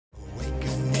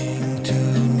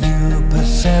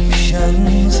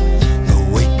perceptions,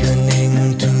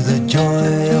 awakening to the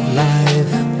joy of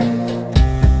life.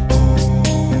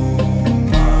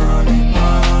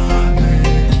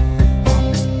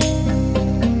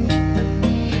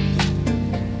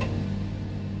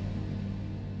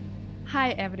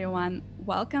 Hi everyone,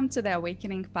 welcome to the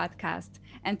Awakening podcast.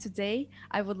 And today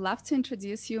I would love to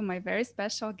introduce you my very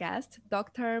special guest,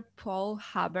 Dr. Paul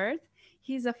Hubbert.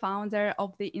 He's a founder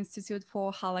of the Institute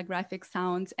for Holographic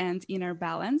Sound and Inner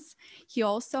Balance. He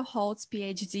also holds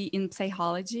Ph.D. in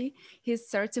psychology. He's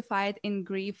certified in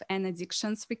grief and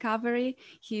addictions recovery.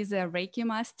 He's a Reiki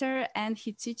master and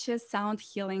he teaches sound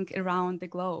healing around the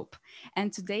globe.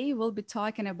 And today we'll be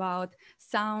talking about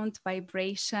sound,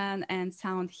 vibration, and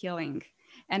sound healing.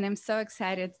 And I'm so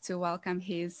excited to welcome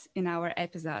him in our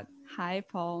episode. Hi,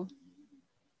 Paul.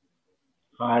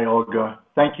 Hi, Olga.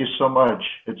 Thank you so much.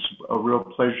 It's a real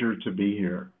pleasure to be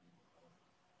here.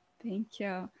 Thank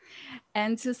you.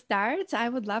 And to start, I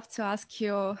would love to ask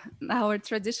you our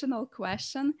traditional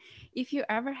question. If you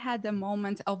ever had a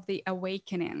moment of the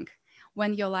awakening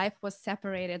when your life was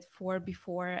separated for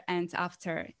before and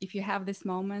after, if you have this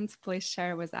moment, please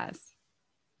share with us.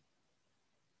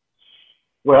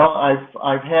 Well,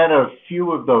 I've had a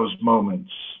few of those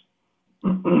moments.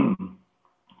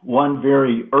 One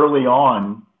very early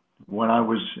on, when I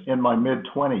was in my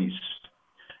mid-20s,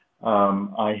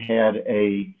 I had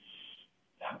a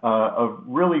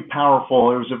really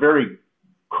powerful, it was a very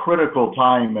critical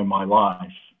time in my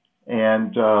life,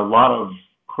 and a lot of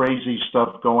crazy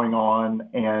stuff going on,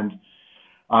 and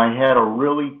I had a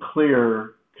really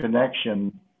clear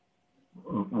connection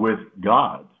with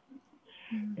God.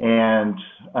 And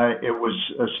it was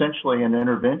essentially an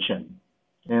intervention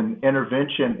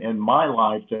in my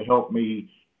life to help me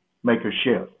make a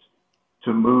shift,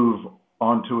 to move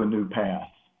onto a new path.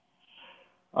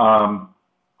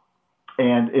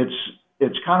 And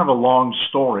it's kind of a long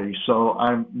story, so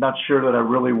I'm not sure that I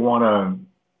really want to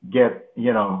get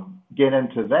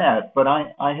into that. But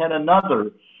I had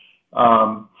another,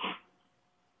 and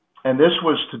this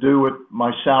was to do with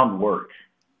my sound work.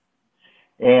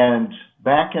 And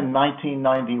back in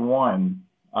 1991,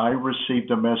 I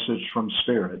received a message from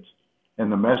Spirit.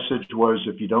 And the message was,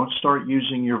 if you don't start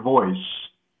using your voice,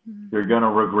 you're going to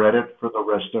regret it for the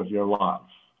rest of your life.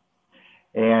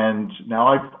 And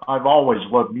now I've always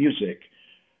loved music,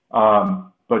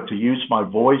 but to use my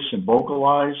voice and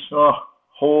vocalize,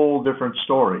 whole different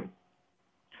story.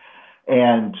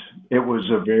 And it was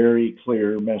a very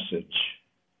clear message.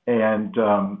 And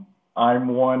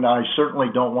I certainly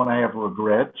don't want to have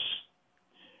regrets.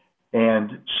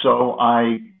 And so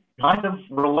I kind of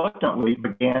reluctantly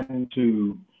began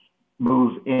to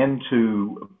move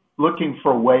into looking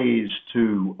for ways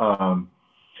to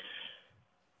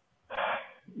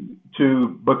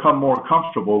become more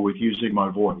comfortable with using my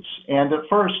voice. And at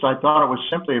first I thought it was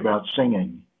simply about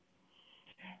singing.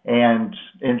 And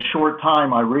in short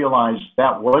time, I realized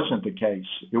that wasn't the case.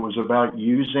 It was about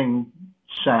using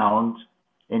sound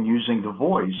and using the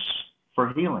voice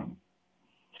for healing.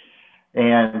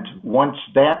 And once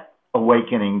that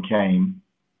awakening came,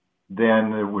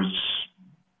 then it was,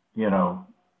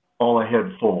 all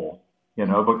ahead full,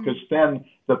 because then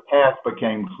the path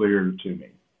became clear to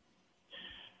me.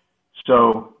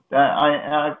 So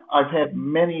I've had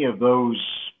many of those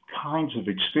kinds of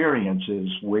experiences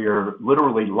where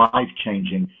literally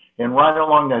life-changing. And right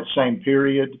along that same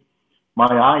period, my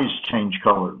eyes changed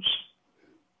colors.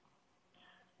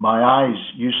 My eyes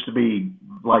used to be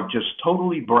like just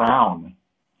totally brown,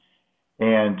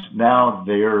 and now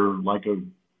they're like a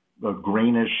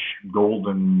greenish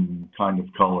golden kind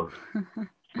of color.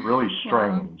 Really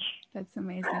strange. Wow, that's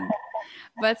amazing.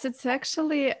 But it's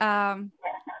actually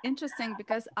interesting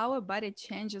because our body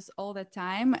changes all the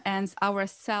time and our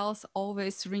cells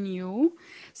always renew.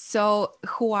 So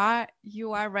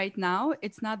you are right now,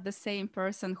 it's not the same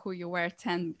person who you were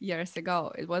 10 years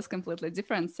ago. It was completely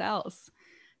different cells.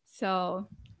 So,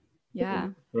 yeah.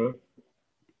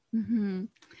 Mm-hmm.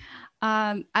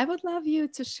 I would love you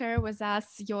to share with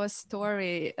us your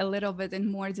story a little bit in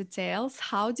more details.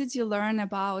 How did you learn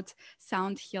about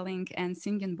sound healing and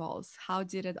singing bowls? How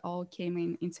did it all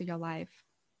came into your life?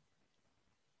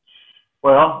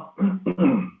 Well,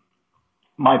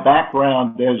 my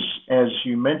background, as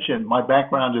you mentioned, my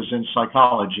background is in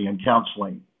psychology and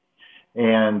counseling.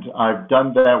 And I've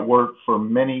done that work for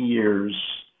many years,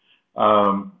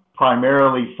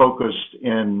 primarily focused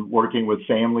in working with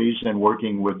families and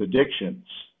working with addictions.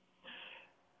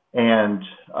 And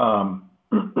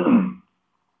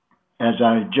as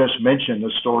I just mentioned,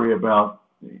 the story about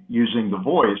using the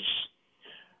voice,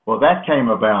 well, that came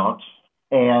about.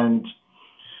 And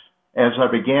as I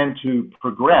began to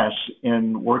progress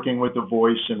in working with the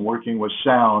voice and working with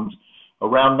sound,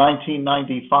 around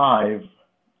 1995,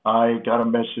 I got a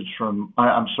message from,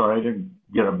 I'm sorry, I didn't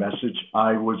get a message.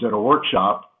 I was at a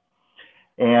workshop,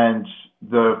 and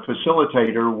the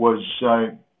facilitator was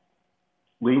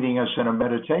leading us in a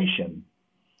meditation.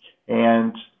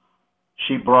 And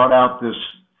she brought out this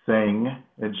thing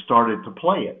and started to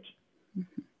play it.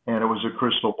 And it was a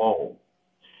crystal bowl.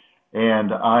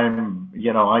 And I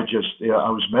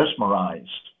was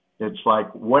mesmerized. It's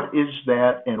like, what is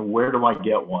that and where do I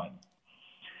get one?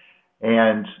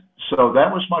 And so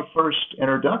that was my first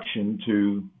introduction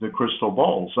to the crystal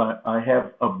bowls. I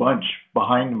have a bunch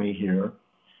behind me here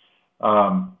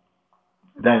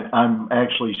that I'm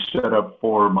actually set up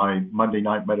for my Monday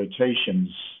night meditations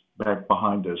back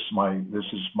behind us. This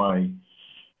is my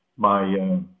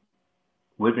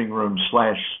living room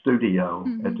 / studio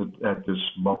at this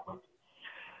moment.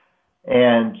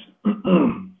 And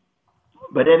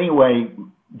but anyway,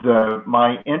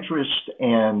 my interest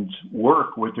and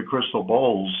work with the crystal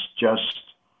bowls just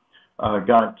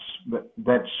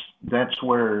that's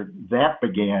where that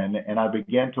began, and I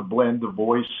began to blend the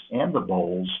voice and the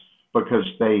bowls because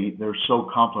they're so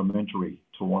complementary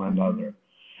to one another.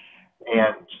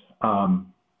 And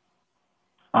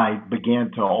I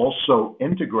began to also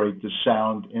integrate the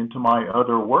sound into my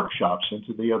other workshops,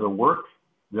 into the other work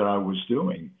that I was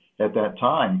doing at that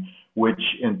time, which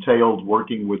entailed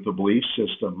working with the belief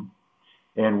system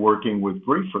and working with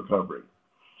grief recovery.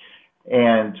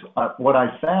 And what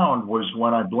I found was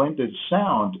when I blended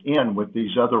sound in with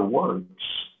these other works,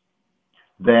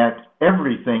 that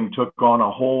everything took on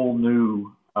a whole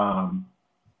new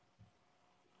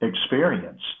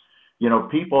experience. You know,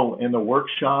 people in the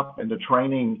workshop and the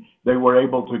training, they were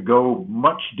able to go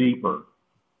much deeper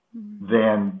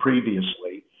than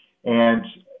previously. And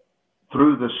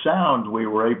through the sound, we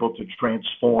were able to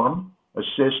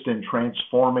assist in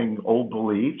transforming old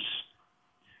beliefs.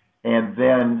 And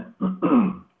then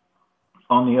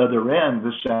on the other end,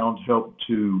 the sound helped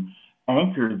to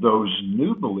anchor those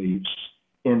new beliefs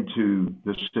into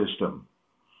the system.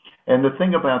 And the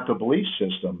thing about the belief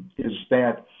system is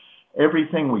that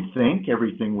everything we think,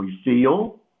 everything we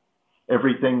feel,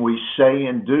 everything we say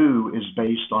and do is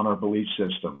based on our belief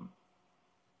system.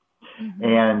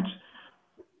 And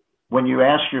when you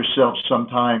ask yourself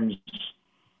sometimes,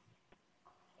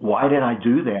 why did I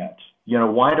do that? You know,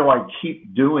 why do I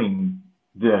keep doing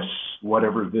this,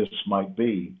 whatever this might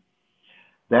be?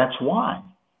 That's why.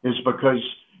 It's because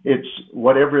it's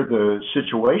whatever the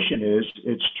situation is,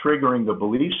 it's triggering the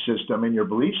belief system, and your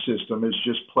belief system is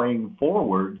just playing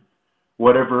forward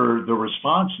whatever the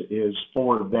response is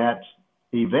for that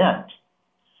event.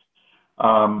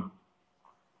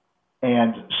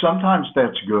 And sometimes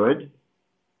that's good,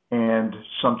 and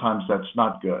sometimes that's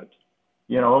not good.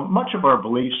 You know, much of our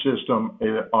belief system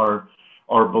are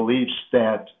beliefs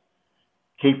that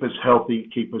keep us healthy,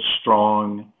 keep us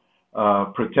strong,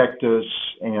 protect us,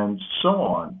 and so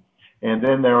on. And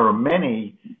then there are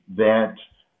many that,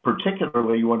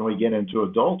 particularly when we get into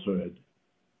adulthood,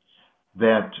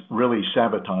 that really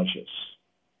sabotage us.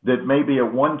 That maybe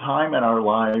at one time in our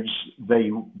lives,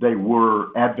 they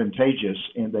were advantageous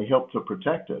and they helped to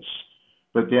protect us.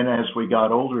 But then as we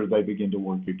got older, they begin to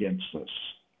work against us.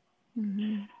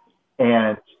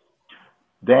 And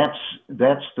that's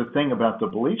the thing about the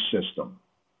belief system.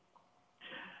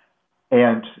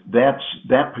 And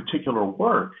that particular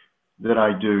work that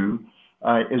I do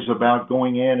is about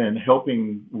going in and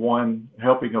helping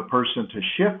a person to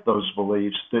shift those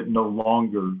beliefs that no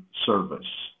longer serve us,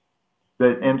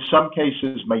 that in some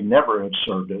cases may never have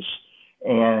served us,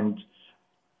 and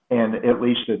at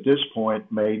least at this point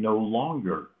may no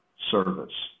longer serve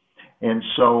us. And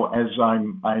so as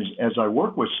I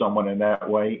work with someone in that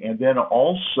way, and then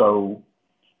also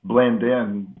blend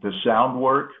in the sound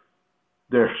work,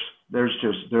 there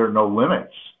are no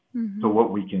limits to what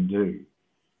we can do,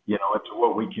 you know, to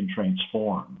what we can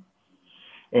transform.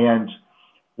 And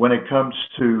when it comes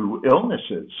to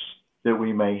illnesses that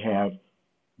we may have,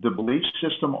 the belief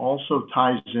system also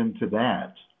ties into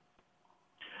that.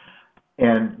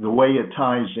 And the way it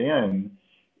ties in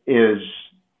is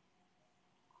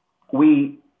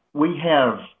we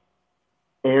have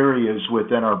areas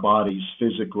within our bodies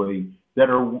physically that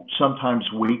are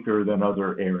sometimes weaker than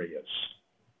other areas.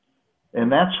 And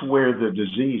that's where the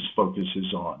disease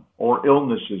focuses on, or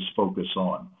illnesses focus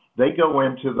on. They go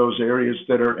into those areas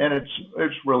that are, and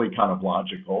it's really kind of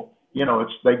logical. You know,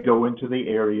 they go into the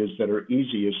areas that are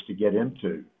easiest to get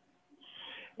into.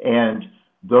 And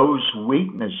those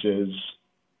weaknesses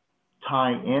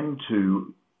tie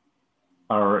into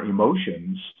our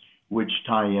emotions which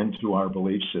tie into our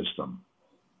belief system.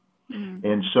 Mm.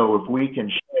 And so if we can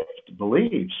shift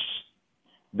beliefs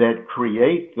that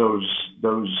create those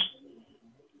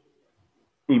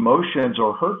emotions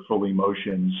or hurtful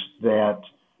emotions that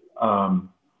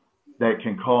that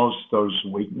can cause those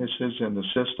weaknesses in the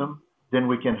system, then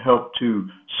we can help to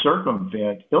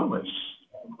circumvent illness.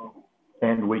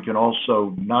 And we can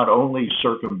also not only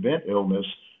circumvent illness,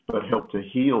 but help to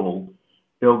heal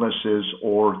illnesses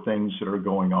or things that are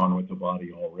going on with the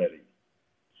body already.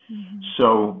 Mm-hmm.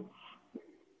 So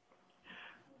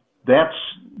that's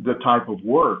the type of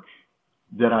work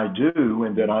that I do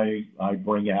and that I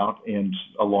bring out, and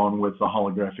along with the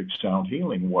holographic sound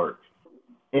healing work.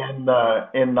 In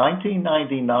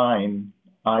 1999,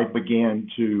 I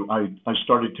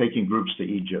started taking groups to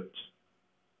Egypt.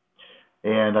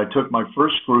 And I took my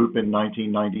first group in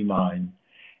 1999,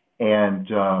 and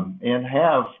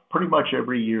have pretty much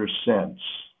every year since.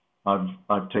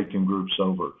 I've taken groups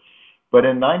over. But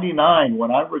in '99,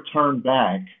 when I returned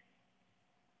back,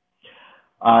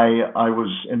 I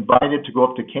was invited to go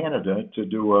up to Canada to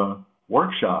do a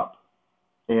workshop.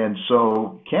 And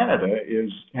so Canada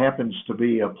happens to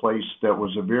be a place that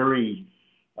was a very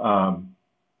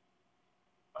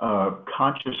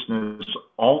consciousness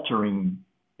altering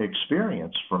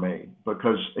experience for me,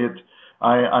 because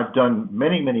I've done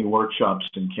many workshops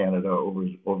in Canada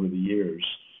over the years.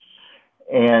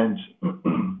 And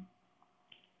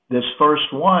this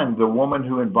first one, the woman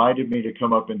who invited me to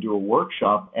come up and do a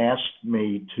workshop asked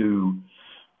me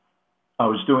I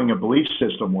was doing a belief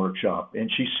system workshop, and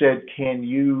she said, can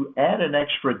you add an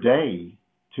extra day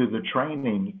to the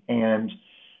training and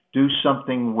do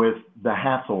something with the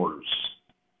Hathors?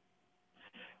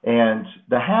 And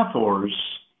the Hathors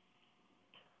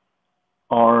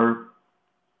are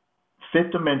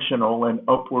fifth dimensional and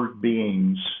upward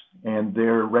beings, and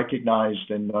they're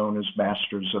recognized and known as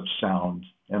masters of sound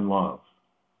and love.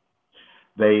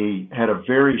 They had a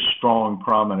very strong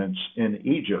prominence in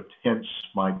Egypt, hence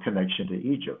my connection to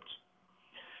Egypt.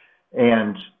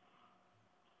 And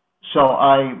so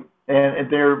they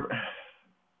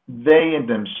in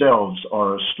themselves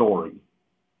are a story,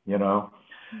 you know.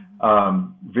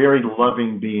 Very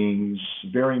loving beings,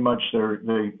 very much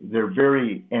they're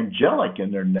very angelic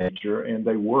in their nature, and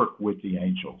they work with the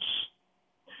angels.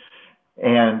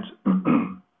 And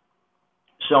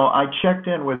so I checked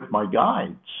in with my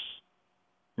guides,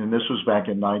 and this was back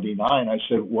in '99. I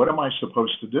said, what am I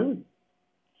supposed to do?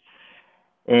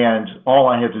 And all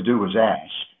I had to do was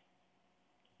ask,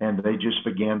 and they just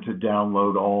began to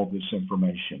download all this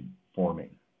information for me.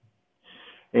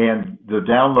 And the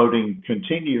downloading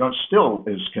continued, still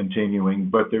is continuing,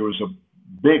 but there was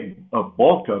a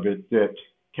bulk of it that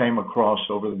came across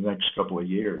over the next couple of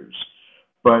years.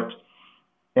 But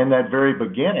in that very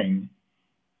beginning,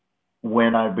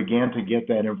 when I began to get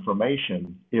that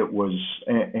information, it was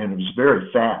very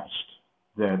fast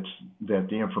that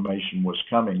the information was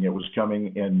coming. It was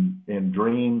coming in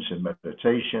dreams and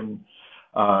meditation.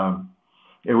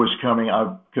 It was coming,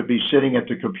 I could be sitting at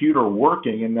the computer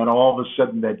working, and then all of a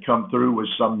sudden they'd come through with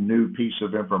some new piece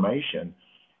of information.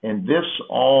 And this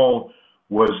all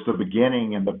was the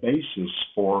beginning and the basis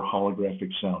for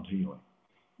holographic sound healing,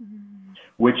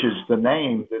 which is the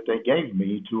name that they gave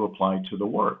me to apply to the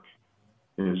work,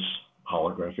 is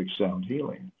holographic sound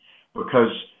healing.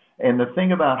 And the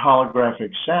thing about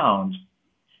holographic sound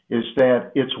is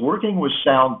that it's working with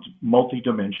sound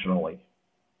multidimensionally.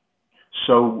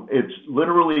 So it's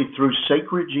literally through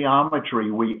sacred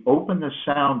geometry, we open the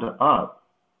sound up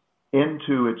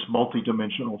into its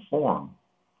multidimensional form.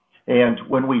 And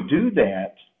when we do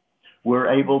that,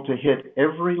 we're able to hit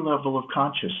every level of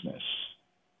consciousness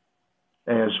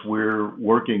as we're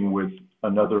working with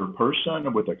another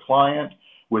person, with a client,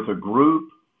 with a group,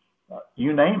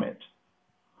 you name it.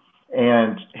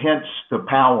 And hence the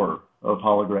power of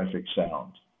holographic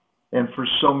sound. And for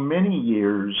so many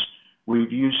years,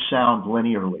 we've used sound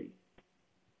linearly,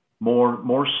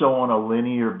 more so on a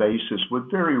linear basis, with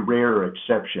very rare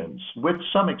exceptions, with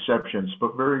some exceptions,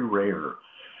 but very rare.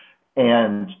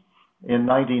 And in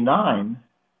 '99,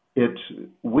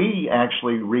 we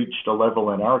actually reached a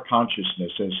level in our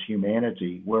consciousness as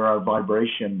humanity where our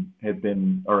vibration has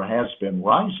been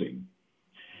rising.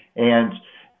 And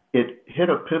it hit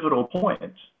a pivotal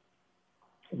point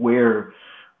where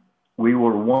we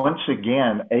were once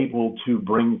again able to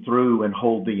bring through and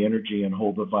hold the energy and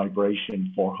hold the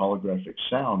vibration for holographic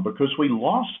sound, because we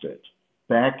lost it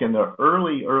back in the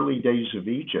early days of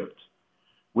Egypt.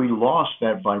 We lost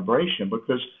that vibration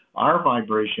because our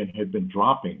vibration had been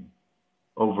dropping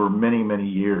over many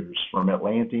years, from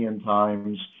Atlantean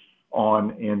times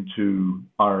on into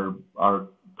our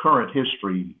current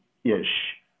history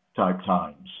type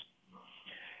times.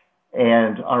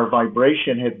 And our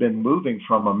vibration had been moving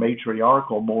from a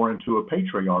matriarchal more into a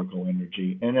patriarchal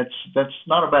energy. And that's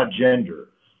not about gender.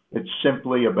 It's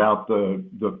simply about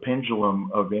the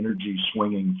pendulum of energy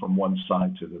swinging from one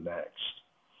side to the next.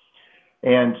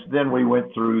 And then we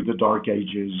went through the dark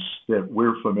ages that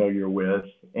we're familiar with,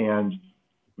 and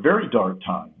very dark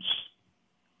times.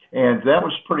 And that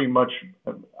was pretty much,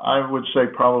 I would say,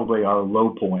 probably our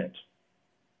low point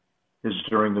is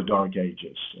during the dark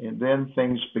ages. And then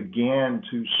things began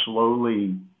to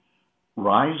slowly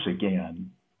rise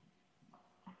again.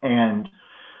 And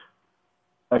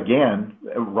again,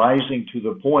 rising to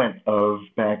the point of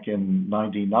back in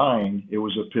 99, it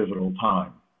was a pivotal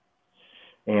time.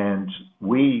 And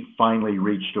we finally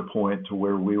reached a point to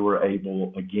where we were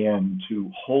able again to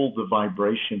hold the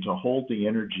vibration, to hold the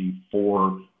energy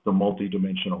for the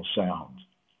multidimensional sound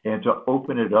and to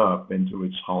open it up into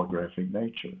its holographic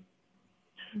nature.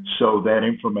 So that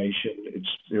information,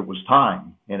 it was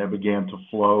time, and it began to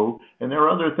flow. And there are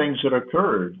other things that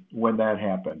occurred when that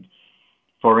happened.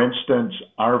 For instance,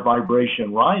 our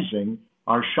vibration rising,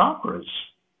 our chakras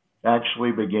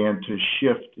actually began to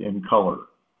shift in color.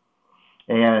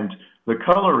 And the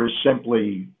color is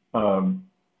simply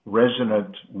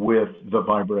resonant with the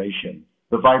vibration.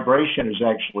 The vibration is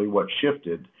actually what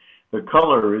shifted. The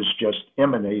color is just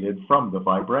emanated from the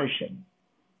vibration.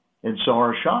 And so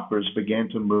our chakras began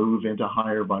to move into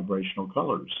higher vibrational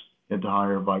colors, into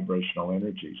higher vibrational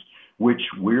energies, which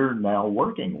we're now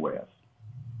working with.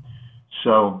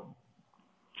 So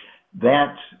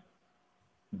that's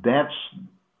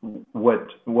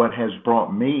what has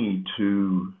brought me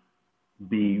to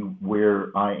be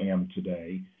where I am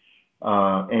today,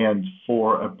 and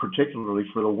particularly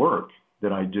for the work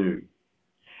that I do.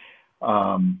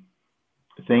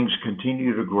 Things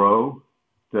continue to grow.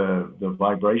 The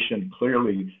vibration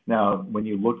clearly, now when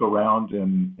you look around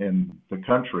in the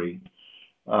country,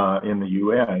 in the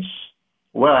U.S.,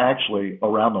 well, actually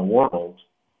around the world,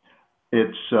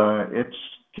 it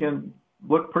can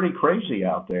look pretty crazy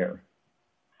out there.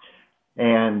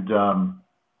 And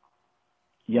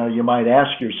you might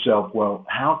ask yourself, well,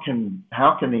 how can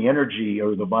the energy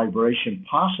or the vibration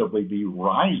possibly be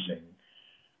rising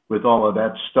with all of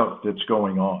that stuff that's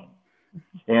going on?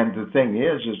 And the thing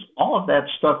is all of that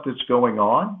stuff that's going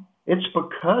on, it's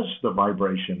because the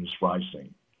vibration is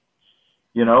rising,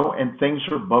 and things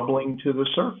are bubbling to the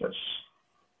surface.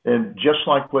 And just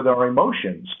like with our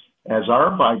emotions, as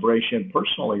our vibration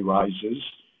personally rises,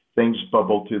 things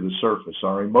bubble to the surface.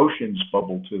 Our emotions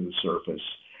bubble to the surface.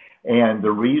 And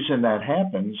the reason that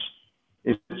happens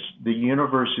is the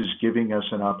universe is giving us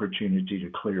an opportunity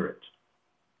to clear it,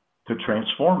 to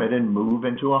transform it and move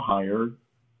into a higher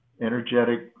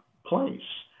energetic place.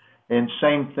 And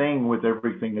same thing with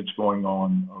everything that's going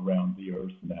on around the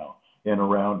earth now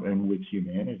and with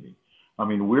humanity. I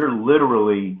mean, we're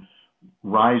literally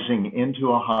rising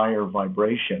into a higher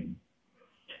vibration,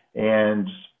 and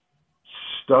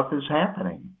stuff is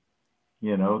happening.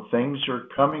 Things are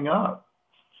coming up.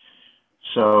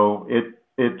 So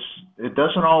it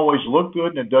doesn't always look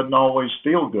good and it doesn't always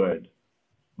feel good,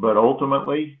 but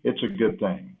ultimately it's a good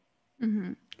thing.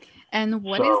 Mm-hmm. And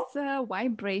what is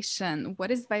vibration?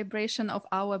 What is vibration of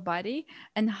our body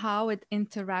and how it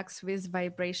interacts with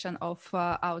vibration of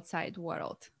outside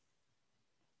world?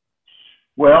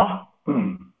 Well,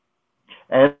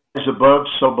 as above,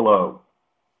 so below.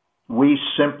 We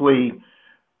simply,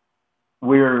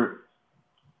 we're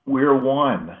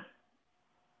one.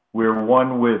 We're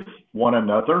one with one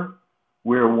another.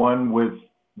 We're one with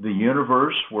the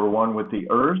universe. We're one with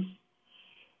the earth.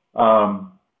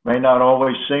 May not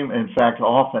always seem, in fact,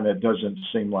 often it doesn't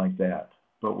seem like that,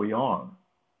 but we are.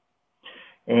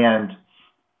 And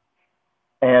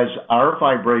as our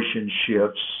vibration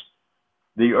shifts,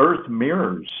 the earth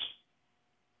mirrors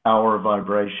our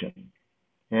vibration.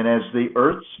 And as the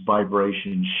earth's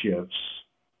vibration shifts,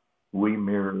 we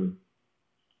mirror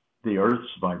the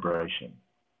earth's vibration.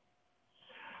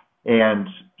 And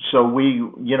so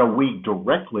we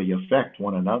directly affect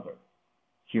one another,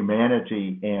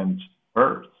 humanity and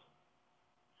earth.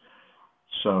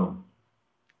 So,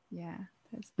 yeah,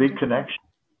 that's big connection.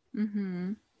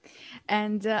 Mm-hmm.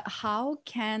 And how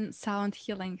can sound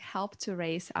healing help to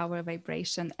raise our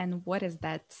vibration? And what is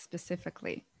that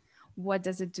specifically? What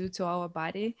does it do to our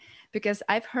body? Because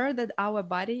I've heard that our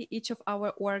body, each of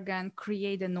our organ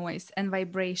create a noise and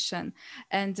vibration,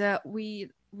 and we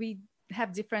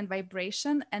have different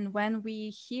vibration. And when we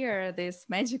hear this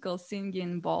magical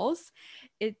singing bowls,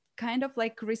 it kind of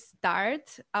like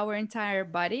restart our entire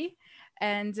body.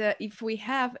 And if we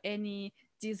have any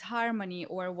disharmony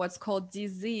or what's called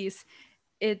disease,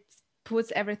 it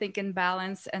puts everything in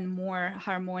balance and more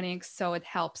harmonic, so it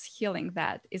helps healing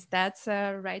that. Is that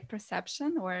a right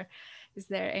perception, or is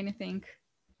there anything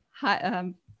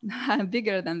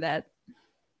bigger than that?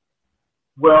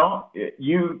 Well,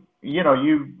 you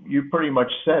pretty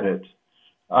much said it.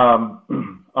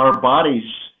 Our bodies,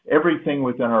 everything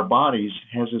within our bodies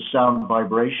has a sound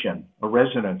vibration, a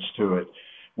resonance to it.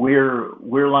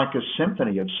 We're like a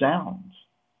symphony of sounds.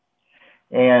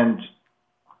 And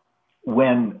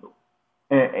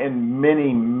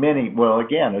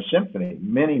a symphony,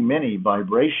 many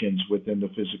vibrations within the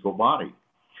physical body.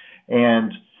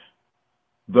 And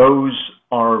those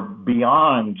are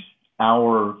beyond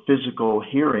our physical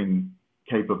hearing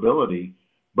capability,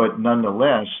 but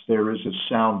nonetheless, there is a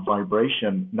sound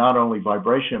vibration, not only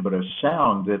vibration, but a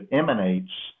sound that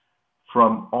emanates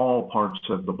from all parts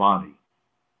of the body.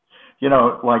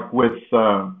 Like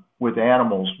with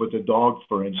animals, with a dog,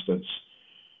 for instance,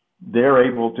 they're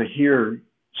able to hear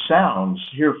sounds,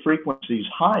 hear frequencies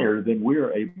higher than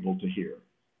we're able to hear.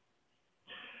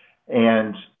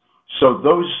 And so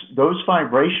those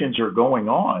vibrations are going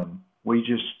on. We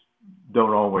just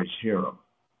don't always hear them.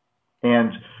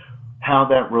 And how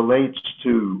that relates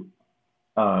to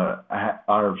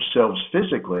ourselves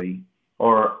physically,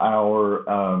 or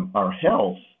our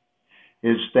health,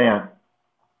 is that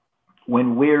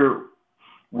when we're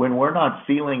not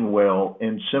feeling well,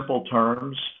 in simple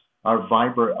terms, our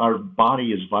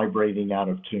body is vibrating out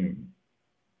of tune.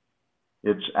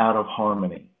 It's out of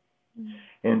harmony. Mm-hmm.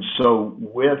 And so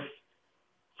with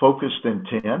focused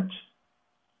intent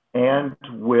and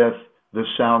with the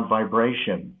sound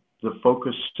vibration, the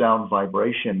focused sound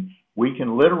vibration, we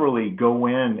can literally go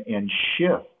in and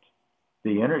shift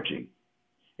the energy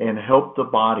and help the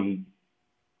body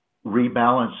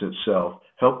rebalance itself,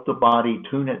 help the body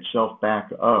tune itself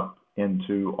back up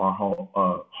into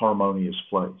our harmonious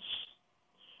place.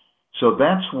 So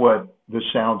that's what the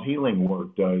sound healing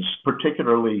work does.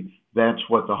 Particularly, that's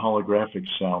what the holographic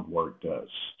sound work does.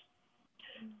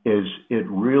 Is it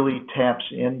really taps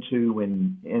into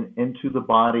the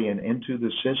body and into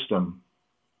the system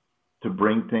to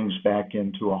bring things back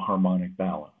into a harmonic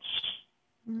balance.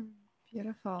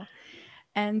 Beautiful.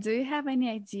 And do you have any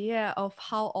idea of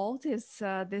how old is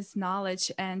this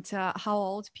knowledge, and how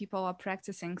old people are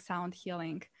practicing sound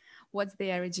healing? What's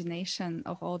the origination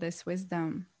of all this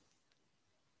wisdom?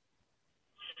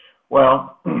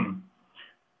 Well,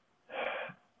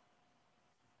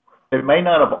 it may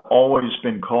not have always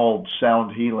been called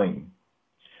sound healing,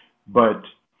 but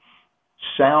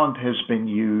sound has been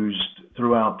used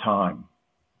throughout time.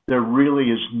 There really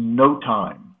is no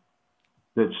time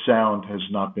that sound has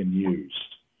not been used.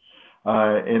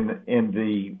 In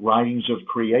the writings of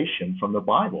creation from the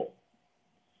Bible,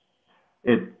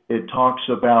 it talks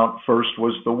about first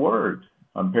was the Word.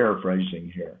 I'm paraphrasing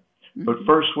here. Mm-hmm. But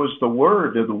first was the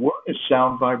Word, and the Word is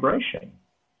sound vibration.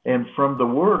 And from the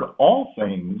Word, all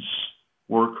things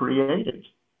were created.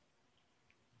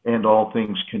 And all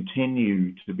things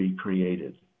continue to be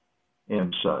created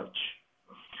and such.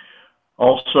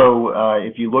 Also,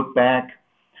 if you look back,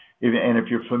 and if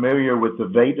you're familiar with the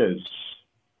Vedas,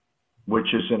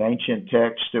 which is an ancient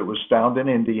text that was found in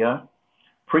India,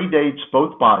 predates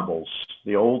both Bibles,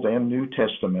 the Old and New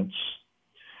Testaments.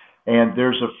 And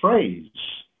there's a phrase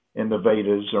in the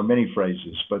Vedas, or many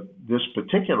phrases, but this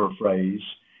particular phrase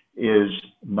is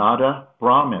Nada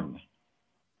Brahman.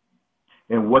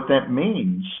 And what that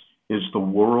means is the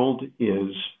world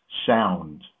is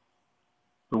sound.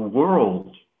 The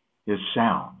world is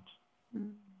sound.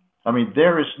 I mean,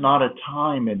 there is not a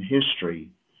time in history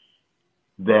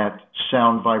that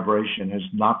sound vibration has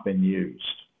not been used.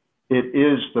 It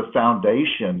is the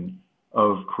foundation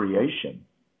of creation,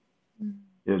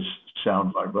 is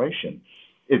sound vibration.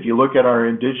 If you look at our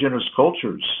indigenous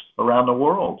cultures around the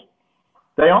world,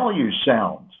 they all use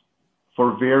sound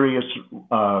for various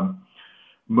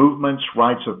movements,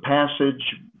 rites of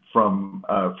passage, from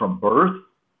birth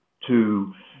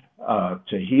to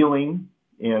healing,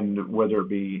 in whether it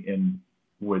be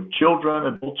with children,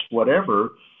 adults,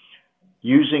 whatever,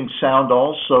 using sound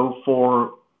also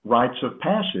for rites of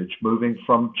passage, moving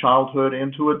from childhood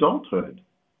into adulthood.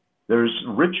 There's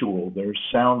ritual, there's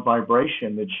sound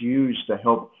vibration that's used to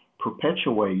help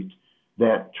perpetuate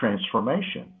that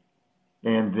transformation.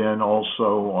 And then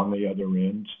also on the other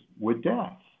end with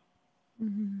death.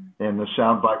 Mm-hmm. And the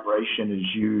sound vibration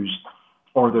is used,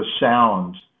 or the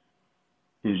sound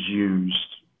is used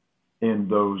in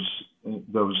those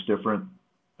different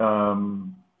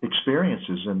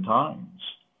experiences and times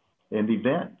and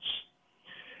events.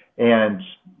 And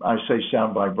I say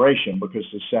sound vibration because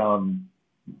the sound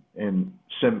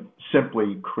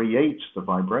simply creates the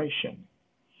vibration.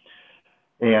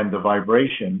 and the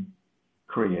vibration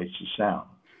creates a sound.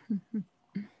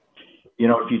 You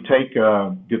know, if you take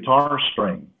a guitar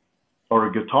string or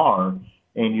a guitar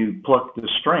and you pluck the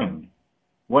string,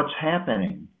 what's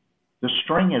happening? The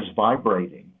string is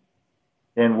vibrating.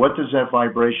 And what does that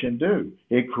vibration do?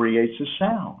 It creates a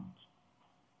sound.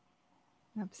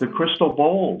 Absolutely. The crystal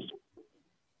bowls.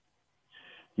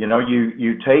 You know,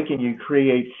 you take and you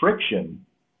create friction.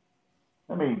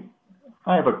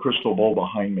 I have a crystal bowl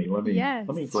behind me. Let me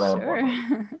grab sure.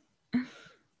 one.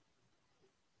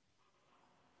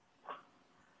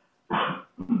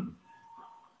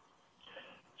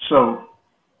 So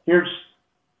here's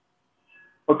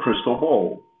a crystal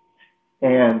bowl.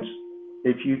 And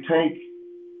if you take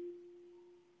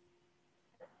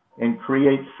and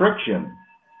create friction,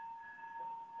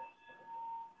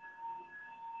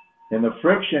 and the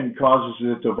friction causes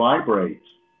it to vibrate,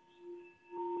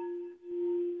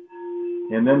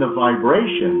 and then the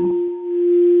vibration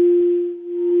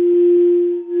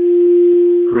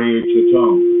creates a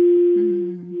tone.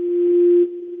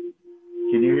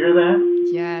 Can you hear that?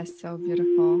 Yes, so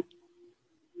beautiful.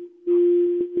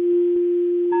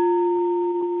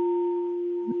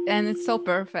 And it's so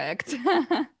perfect.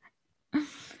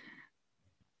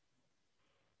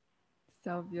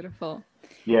 So beautiful.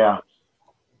 Yeah,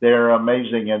 they're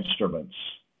amazing instruments,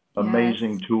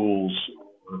 amazing Yes. tools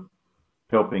for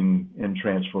helping in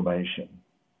transformation.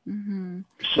 Mm-hmm.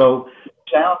 So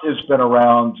sound has been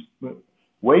around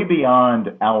way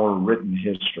beyond our written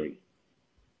history.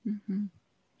 Mm-hmm.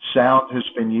 Sound has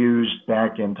been used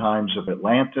back in times of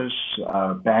Atlantis,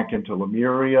 back into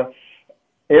Lemuria.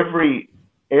 Every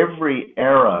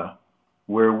era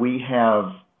where we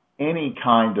have any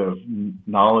kind of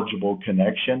knowledgeable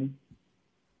connection,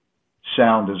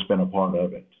 sound has been a part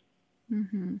of it.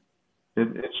 Mm-hmm.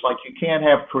 It's like you can't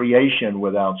have creation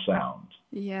without sound.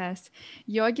 Yes.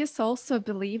 Yogis also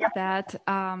believe that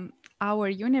our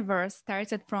universe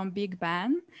started from Big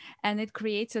Bang and it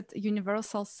created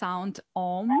universal sound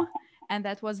Om, and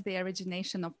that was the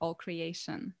origination of all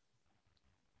creation.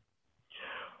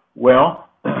 Well,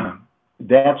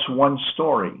 that's one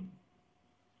story.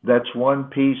 That's one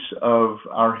piece of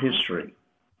our history.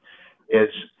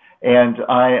 And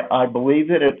I believe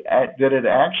that it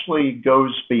actually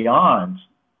goes beyond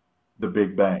the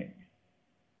Big Bang.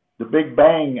 The Big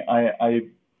Bang, I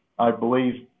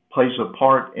believe, plays a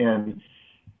part in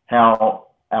how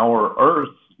our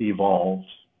Earth evolved,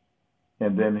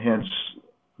 and then hence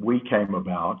we came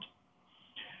about.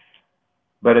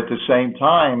 But at the same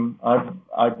time,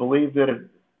 I believe that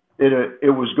it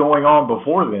was going on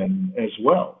before then as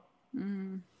well.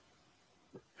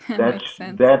 Makes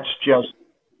sense. That's just,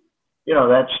 you know,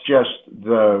 that's just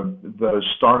the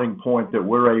starting point that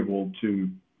we're able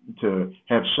to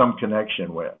have some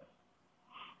connection with.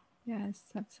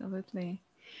 Yes, absolutely.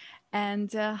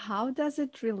 And how does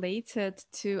it relate it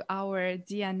to our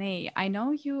DNA? I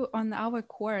know you on our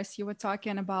course, you were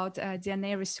talking about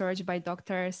DNA research by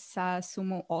Dr.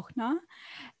 Sumu Ochna.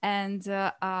 And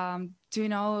do you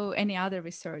know any other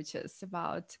researches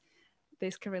about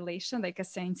this correlation, like a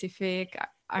scientific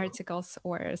articles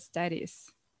or studies?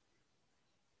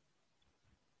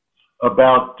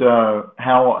 About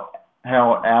how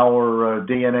our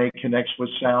DNA connects with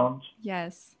sound?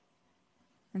 Yes,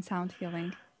 and sound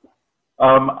healing.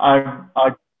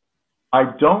 I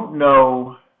don't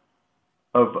know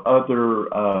of other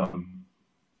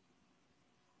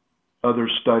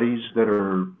studies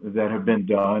that have been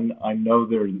done. I know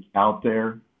they're out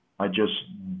there. I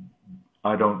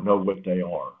don't know what they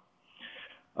are.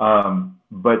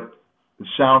 But the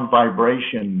sound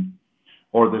vibration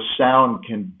or the sound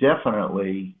can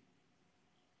definitely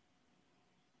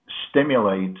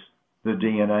stimulate the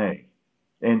DNA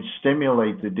and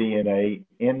stimulate the DNA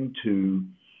into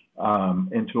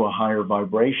a higher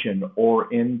vibration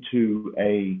or into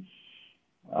a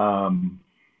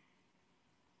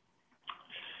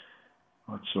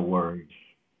what's the word?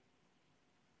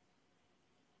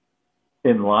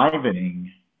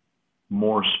 Enlivening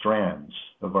more strands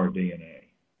of our DNA.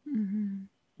 Mm-hmm.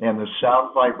 And the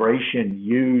sound vibration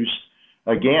used,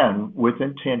 again, with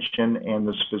intention and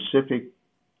the specific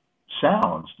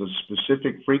sounds, the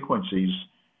specific frequencies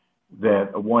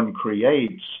that one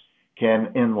creates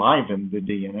can enliven the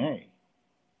DNA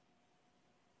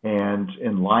and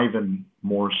enliven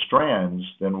more strands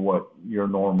than what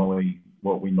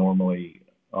we normally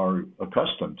are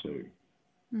accustomed to.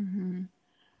 Mm-hmm.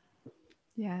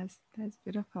 Yes, that's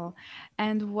beautiful.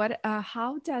 And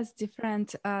how does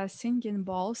different singing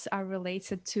bowls are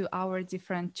related to our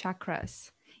different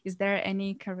chakras? Is there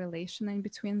any correlation in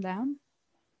between them?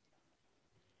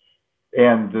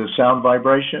 And the sound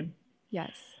vibration?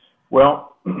 Yes.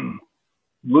 Well,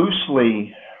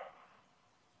 loosely,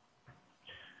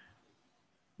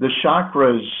 the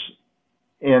chakras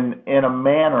in a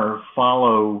manner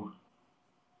follow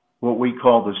what we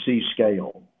call the C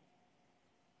scale.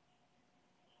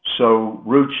 So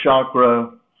root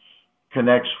chakra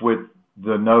connects with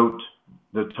the note,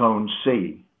 the tone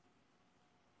C.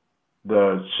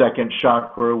 The second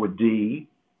chakra with D,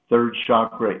 third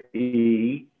chakra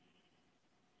E,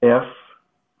 F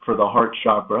for the heart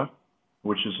chakra,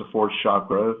 which is the fourth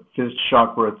chakra, fifth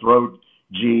chakra throat,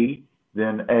 G,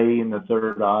 then A in the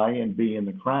third eye, and B in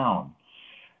the crown.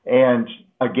 And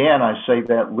again, I say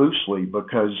that loosely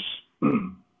because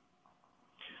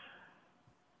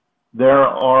there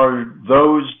are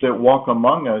those that walk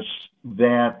among us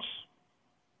that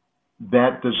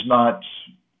does not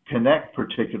connect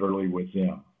particularly with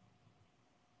them.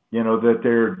 You know, that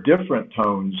there are different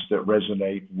tones that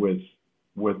resonate with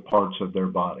parts of their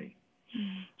body.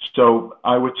 So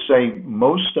I would say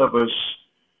most of us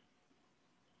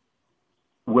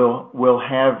will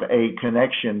have a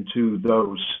connection to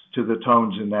the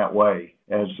tones in that way,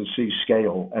 as the C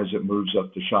scale, as it moves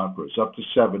up the chakras, up to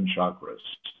 7 chakras.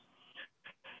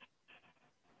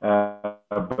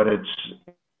 But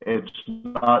it's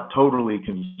not totally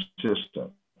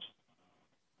consistent.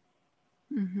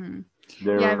 Mm-hmm.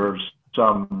 There are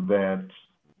some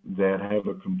that have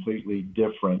a completely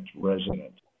different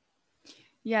resonance.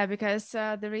 Yeah, because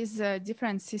there is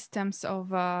different systems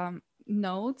of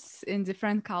notes in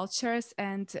different cultures,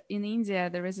 and in India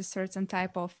there is a certain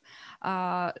type of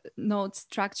note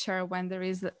structure when there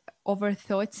is over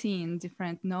 13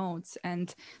 different notes,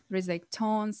 and there is like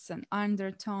tones and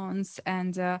undertones,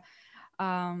 and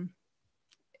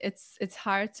it's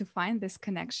hard to find this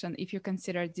connection if you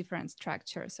consider different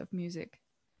structures of music.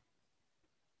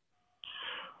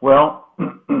 Well,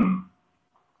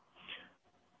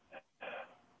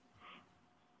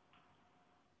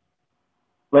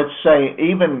 let's say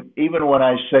even when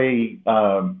I say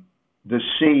the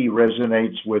C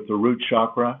resonates with the root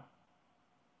chakra,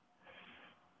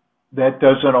 that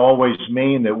doesn't always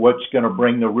mean that what's going to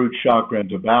bring the root chakra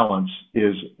into balance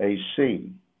is a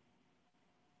C.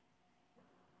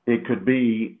 It could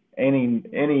be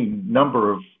any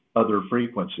number of other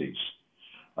frequencies.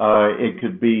 It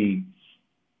could be,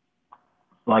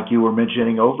 like you were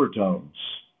mentioning, overtones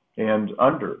and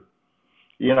under.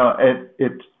 You know,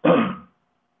 it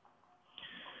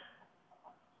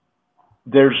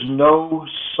there's no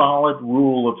solid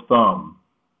rule of thumb,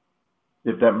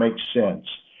 if that makes sense.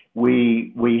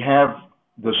 We have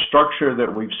the structure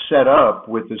that we've set up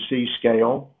with the C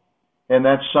scale, and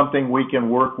that's something we can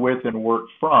work with and work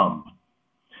from.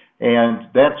 And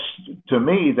that's, to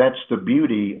me, that's the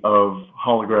beauty of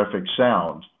holographic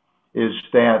sound, is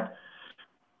that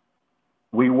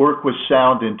we work with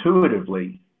sound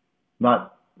intuitively,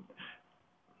 not,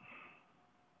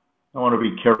 I want to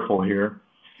be careful here.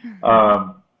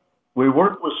 We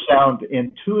work with sound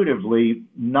intuitively,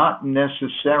 not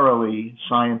necessarily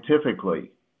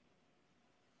scientifically.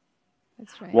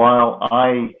 That's right. While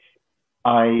I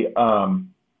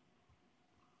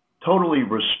totally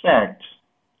respect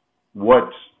what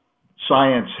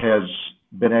science has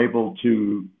been able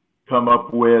to come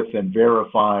up with and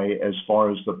verify as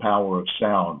far as the power of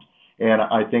sound, and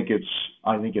I think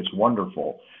it's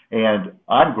wonderful, and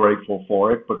I'm grateful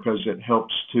for it because it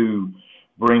helps to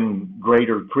bring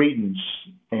greater credence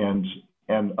and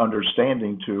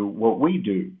understanding to what we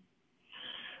do.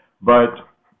 But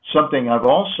something I've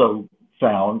also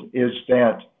found is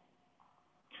that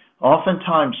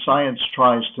oftentimes science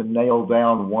tries to nail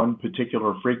down one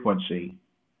particular frequency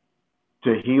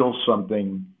to heal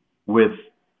something with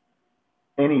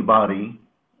anybody,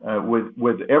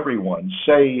 with everyone.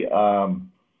 Say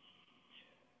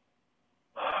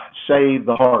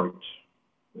the heart.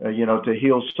 To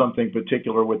heal something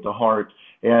particular with the heart,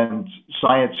 and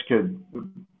science could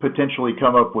potentially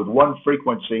come up with one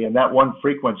frequency, and that one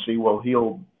frequency will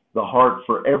heal the heart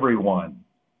for everyone.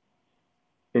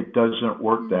 It doesn't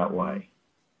work that way.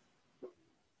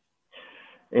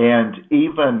 And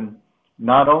even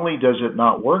not only does it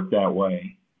not work that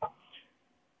way,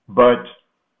 but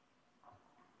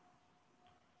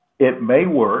it may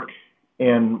work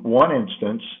in one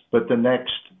instance, but the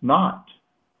next not.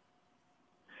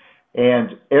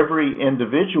 And every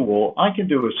individual, I can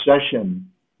do a session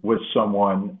with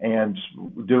someone and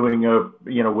doing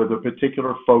with a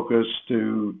particular focus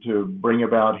to bring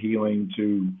about healing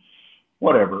to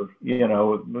whatever,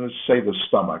 let's say the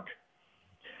stomach.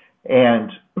 And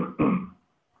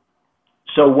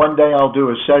so one day I'll do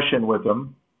a session with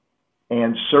them,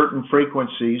 and certain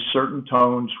frequencies, certain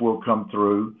tones will come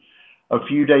through. A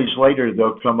few days later,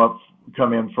 they'll come up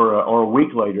come in or a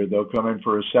week later, they'll come in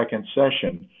for a second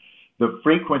session. The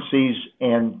frequencies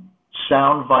and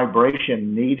sound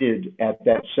vibration needed at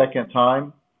that second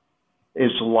time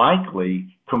is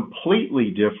likely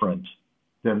completely different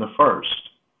than the first.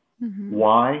 Mm-hmm.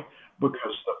 Why?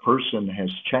 Because the person has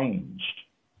changed.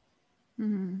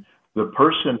 Mm-hmm. The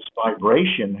person's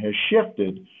vibration has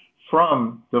shifted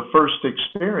from the first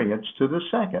experience to the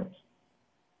second.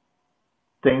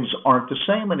 Things aren't the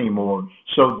same anymore.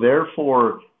 So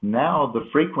therefore, now the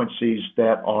frequencies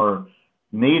that are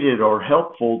needed or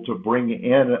helpful to bring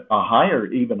in a higher,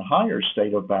 even higher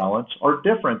state of balance are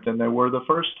different than they were the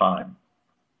first time.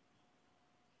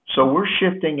 So we're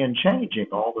shifting and changing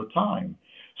all the time.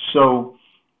 So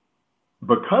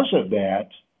because of that,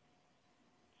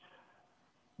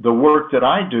 the work that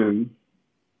I do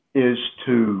is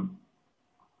to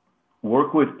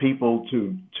work with people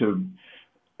to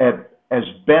as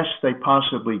best they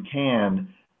possibly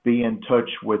can, be in touch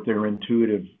with their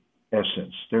intuitive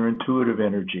essence, their intuitive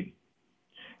energy,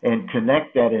 and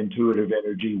connect that intuitive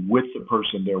energy with the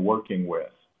person they're working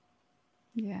with.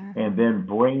 Yeah. And then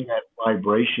bring that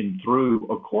vibration through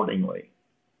accordingly.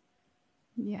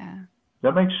 Yeah.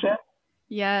 That makes sense?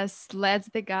 Yes,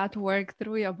 let the God work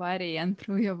through your body and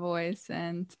through your voice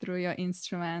and through your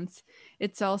instruments.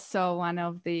 It's also one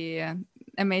of the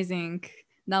amazing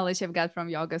knowledge I've got from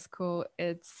yoga school.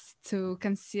 It's to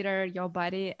consider your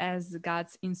body as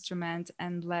God's instrument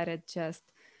and let it just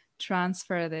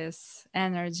transfer this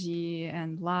energy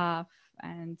and love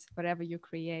and whatever you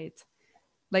create,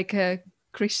 like a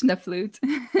Krishna flute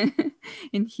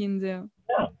in Hindu.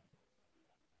 Yeah.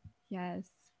 Yes.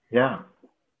 Yeah.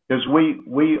 Because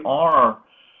we are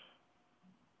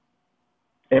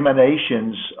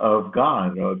emanations of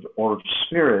God or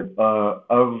spirit.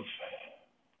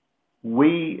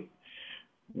 We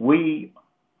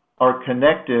are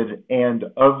connected and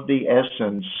of the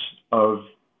essence of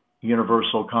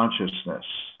universal consciousness.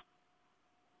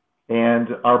 And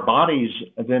our bodies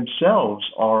themselves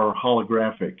are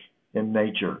holographic in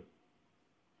nature.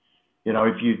 You know,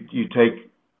 if you take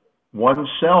one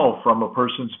cell from a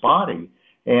person's body,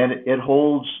 and it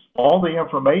holds all the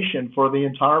information for the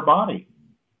entire body.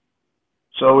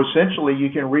 So essentially,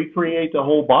 you can recreate the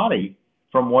whole body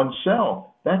from one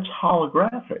cell. That's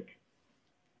holographic.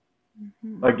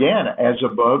 Mm-hmm. Again, as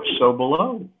above, so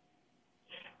below.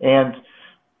 And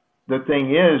the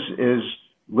thing is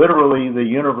literally the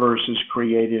universe is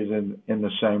created in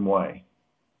the same way.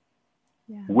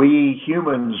 Yeah. We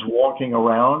humans walking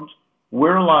around,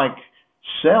 we're like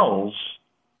cells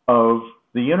of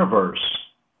the universe.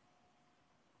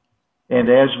 And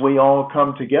as we all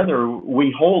come together,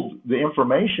 we hold the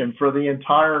information for the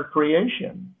entire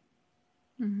creation.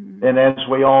 Mm-hmm. And as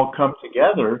we all come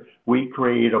together, we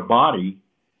create a body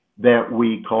that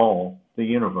we call the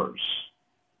universe.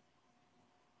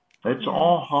 It's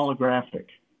all holographic.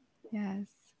 Yes.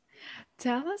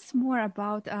 Tell us more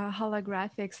about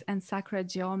holographics and sacred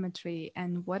geometry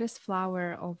and what is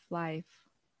flower of life?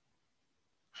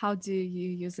 How do you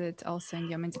use it also in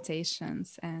your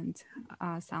meditations and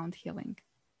sound healing?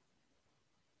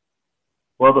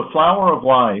 Well, the flower of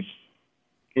life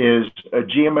is a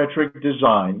geometric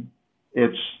design.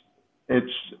 It's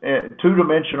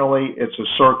two-dimensionally, it's a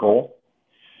circle.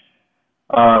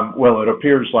 Well, it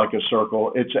appears like a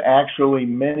circle. It's actually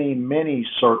many, many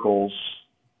circles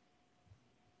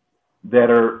that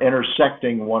are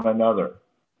intersecting one another.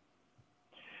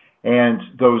 And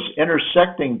those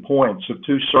intersecting points of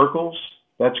two circles,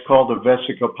 that's called the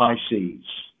Vesica Pisces.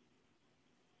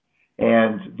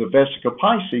 And the Vesica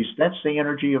Pisces, that's the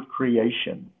energy of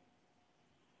creation.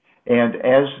 And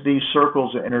as these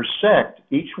circles intersect,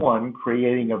 each one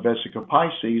creating a Vesica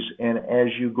Pisces, and as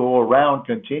you go around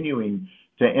continuing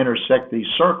to intersect these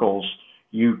circles,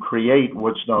 you create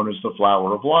what's known as the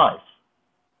flower of life.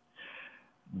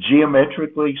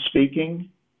 Geometrically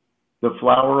speaking, the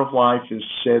flower of life is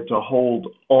said to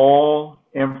hold all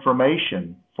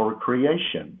information for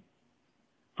creation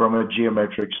from a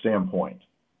geometric standpoint.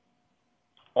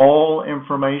 All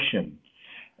information.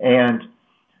 And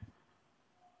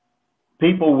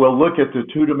people will look at the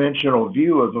two-dimensional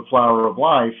view of the flower of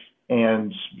life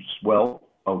and, well,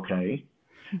 okay.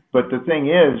 But the thing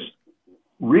is,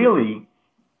 really,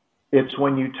 it's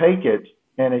when you take it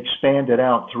and expand it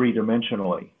out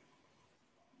three-dimensionally.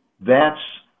 That's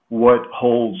what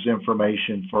holds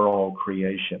information for all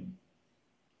creation,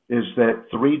 is that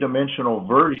three-dimensional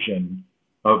version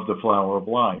of the flower of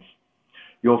life.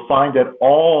 You'll find that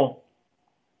all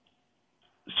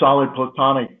solid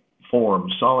platonic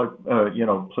forms,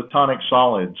 platonic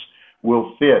solids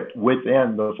will fit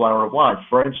within the flower of life.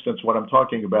 For instance, what I'm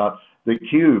talking about, the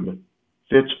cube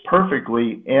fits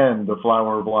perfectly in the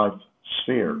flower of life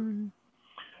sphere.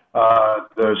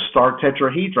 The star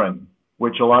tetrahedron,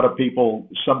 which a lot of people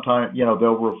sometimes,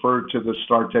 they'll refer to the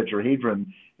star tetrahedron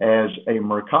as a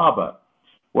Merkabah.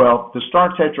 Well, the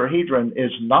star tetrahedron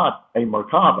is not a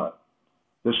Merkabah.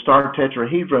 The star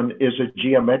tetrahedron is a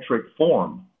geometric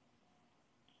form.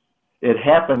 It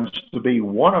happens to be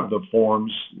one of the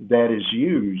forms that is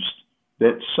used,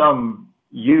 that some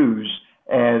use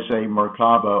as a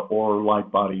Merkabah or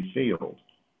light body field.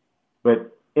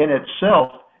 But in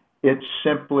itself, it's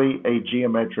simply a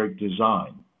geometric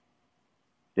design.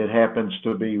 It happens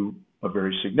to be a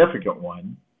very significant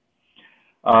one,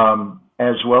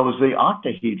 as well as the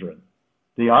octahedron.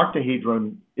 The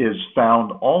octahedron is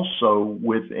found also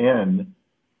within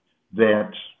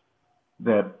that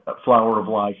flower of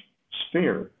life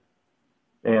sphere.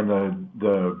 And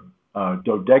the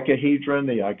dodecahedron,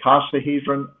 the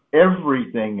icosahedron,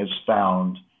 everything is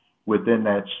found within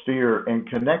that sphere and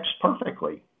connects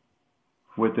perfectly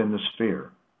within the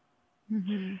sphere.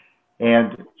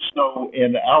 And so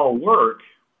in our work,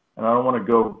 and I don't want to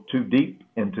go too deep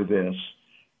into this,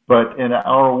 but in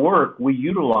our work, we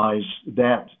utilize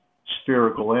that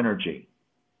spherical energy,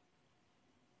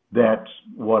 that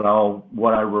what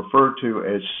I refer to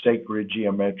as sacred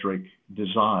geometric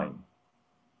design.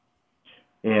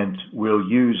 And we'll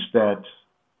use that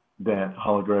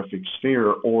holographic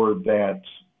sphere, or that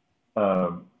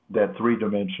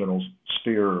three-dimensional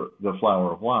sphere, the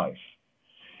flower of life.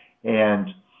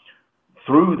 And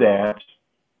through that,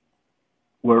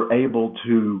 we're able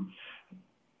to,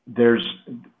 there's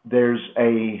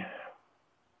a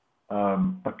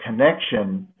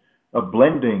connection, a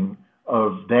blending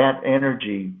of that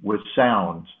energy with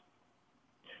sound.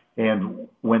 And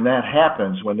when that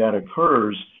happens, when that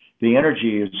occurs, the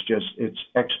energy is it's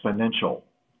exponential.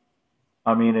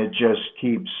 I mean, it just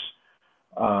keeps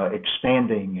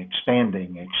expanding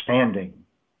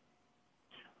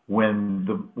when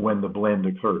the blend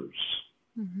occurs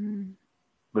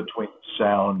between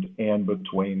sound and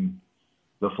between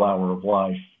the flower of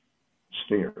life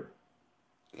sphere.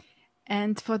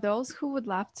 And for those who would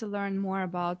love to learn more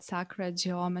about sacred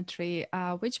geometry,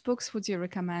 which books would you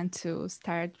recommend to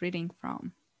start reading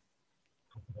from?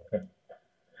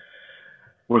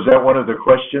 Was that one of the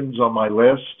questions on my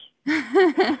list?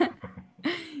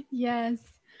 Yes.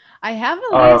 I have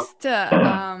a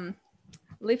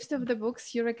list of the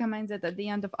books you recommended at the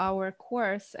end of our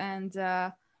course, and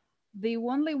the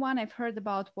only one I've heard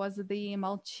about was the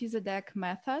Melchizedek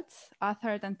Method,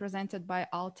 authored and presented by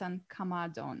Alton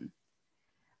Kamadon.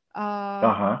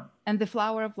 And The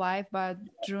Flower of Life by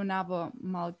Drunvalo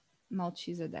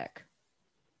Melchizedek.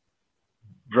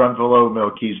 Drunvalo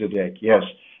Melchizedek, yes.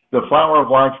 The Flower of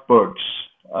Life books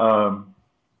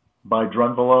by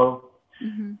Drunvalo,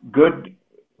 good,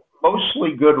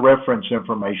 mostly good reference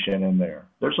information in there.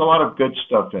 There's a lot of good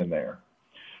stuff in there.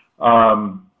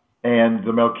 And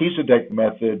the Melchizedek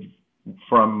Method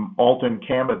from Alton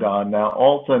Kamadon. Now,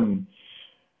 Alton,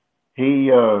 he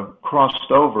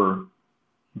crossed over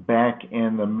back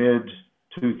in the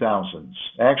mid-2000s.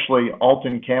 Actually,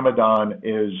 Alton Kamadon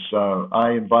is,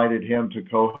 I invited him to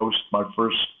co-host my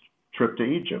first trip to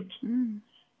Egypt.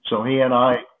 So he and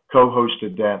I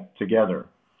co-hosted that together.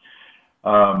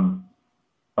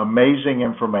 Amazing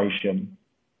information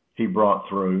he brought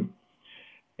through.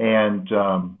 And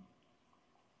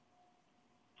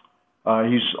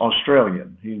he's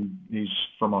Australian. He's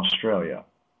from Australia.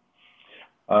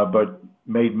 But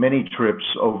made many trips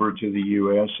over to the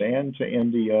U.S. and to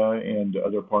India and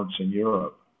other parts in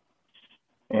Europe.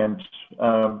 And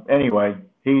anyway,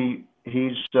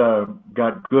 he's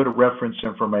got good reference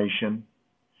information,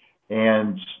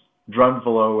 and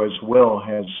Drunvalo as well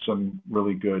has some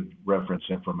really good reference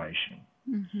information.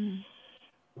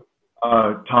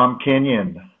 Tom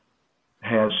Kenyon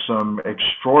has some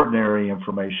extraordinary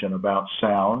information about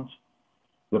sound,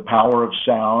 the power of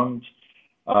sound.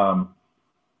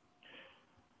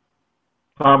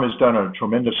 Tom has done a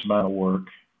tremendous amount of work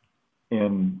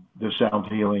in the sound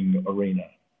healing arena.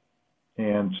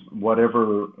 And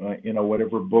whatever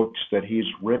books that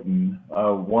he's written,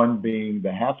 one being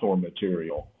the Hathor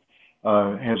material,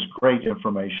 has great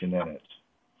information in it.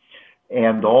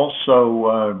 And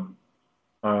also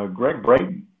Greg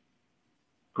Braden.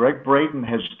 Greg Braden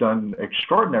has done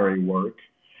extraordinary work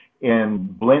in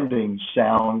blending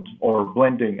sound, or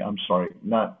blending,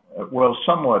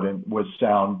 somewhat with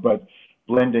sound, but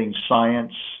blending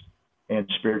science and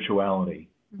spirituality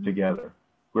together.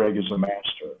 Greg is a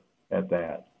master at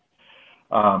that.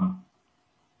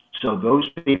 So those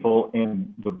people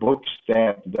in the books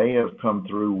that they have come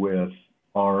through with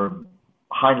are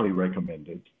highly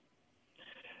recommended.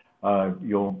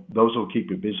 those will keep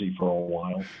you busy for a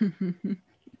while.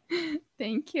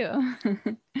 Thank you.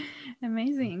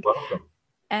 Amazing. Welcome.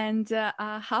 And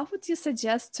how would you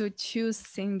suggest to choose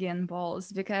singing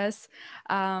bowls? Because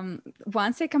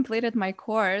once I completed my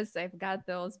course, I've got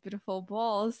those beautiful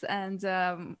bowls, and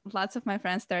lots of my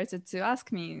friends started to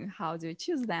ask me, how do you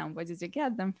choose them? Where did you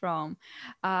get them from?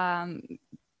 Um,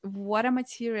 what are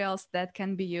materials that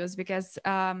can be used? Because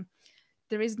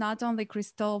there is not only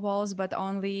crystal balls, but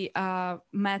only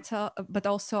metal, but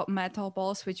also metal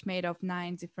balls, which made of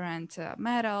 9 different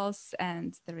metals.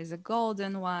 And there is a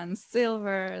golden one,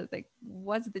 silver. Like,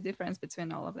 what's the difference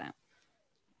between all of them?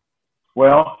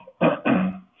 Well,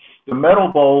 the metal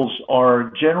bowls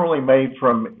are generally made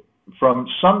from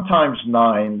sometimes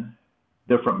 9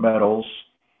 different metals.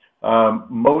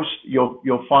 Most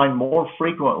you'll find more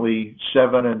frequently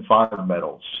 7 and 5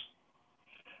 metals.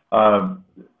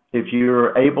 If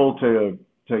you're able to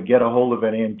get a hold of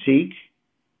an antique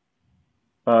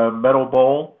metal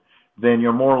bowl, then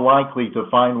you're more likely to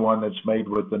find one that's made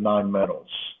with the 9 metals.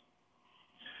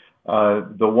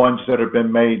 The ones that have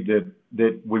been made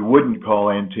that we wouldn't call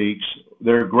antiques,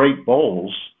 they're great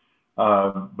bowls,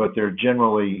 but they're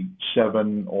generally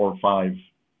 7 or 5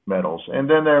 metals. And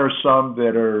then there are some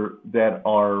that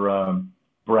are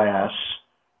brass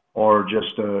or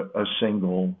just a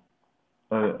single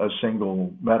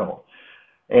metal,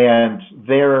 and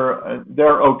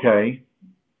they're okay.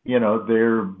 You know,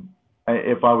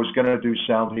 if I was going to do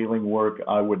sound healing work,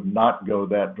 I would not go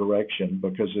that direction,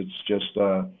 because it's just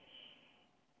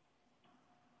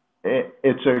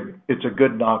it's a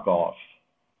good knockoff.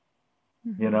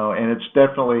 You know, and it's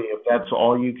definitely, if that's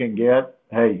all you can get,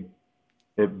 hey,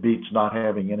 it beats not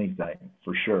having anything,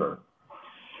 for sure.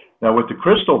 Now with the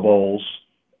crystal bowls,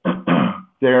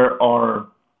 there are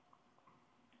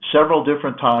several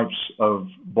different types of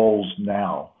bowls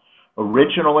now.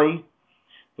 Originally,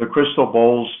 the crystal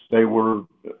bowls, they were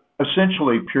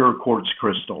essentially pure quartz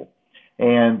crystal.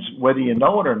 And whether you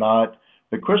know it or not,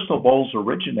 the crystal bowls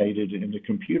originated in the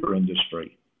computer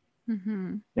industry.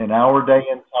 Mm-hmm. In our day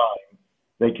and time,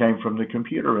 they came from the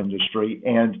computer industry,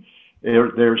 and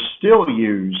they're still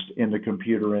used in the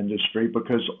computer industry,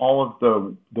 because all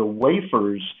of the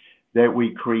wafers that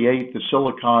we create the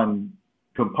silicon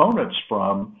components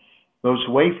from, those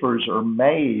wafers are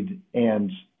made,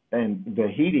 and the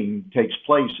heating takes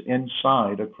place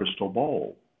inside a crystal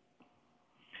bowl.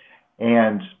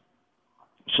 And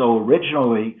so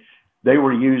originally they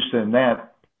were used in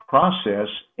that process,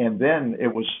 and then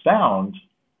it was found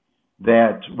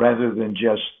that rather than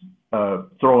just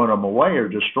throwing them away or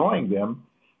destroying them,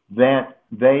 that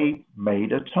they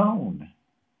made a tone.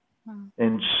 Wow.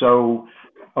 And so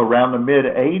around the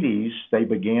mid-'80s, they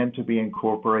began to be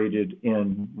incorporated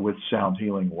in with sound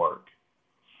healing work.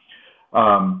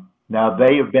 Now,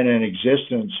 they have been in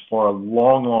existence for a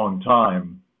long, long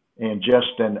time, and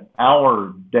just in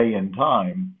our day and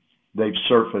time, they've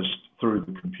surfaced through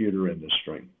the computer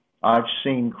industry. I've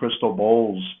seen crystal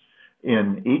bowls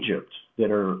in Egypt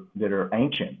that are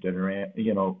ancient, that are,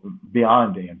 you know,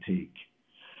 beyond antique.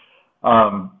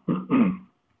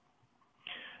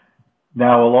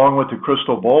 Now, along with the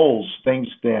crystal bowls, things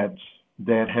that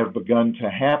have begun to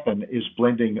happen is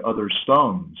blending other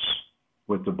stones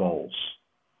with the bowls.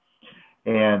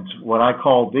 And what I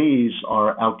call these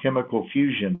are alchemical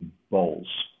fusion bowls.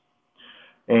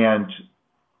 And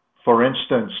for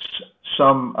instance,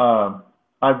 some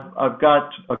I've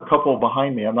got a couple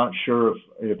behind me. I'm not sure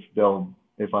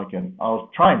if I can. I'll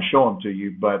try and show them to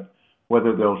you, but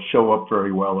whether they'll show up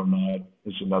very well or not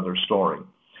is another story.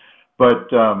 But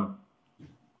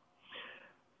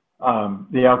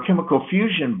the alchemical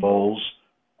fusion bowls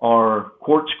are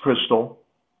quartz crystal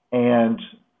and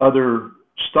other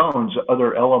stones,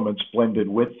 other elements blended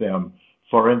with them.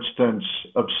 For instance,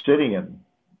 obsidian,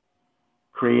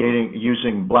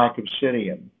 using black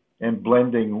obsidian and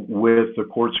blending with the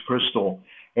quartz crystal.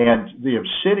 And the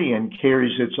obsidian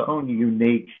carries its own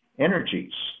unique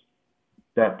energies,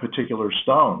 that particular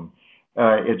stone.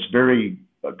 It's very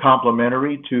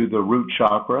complementary to the root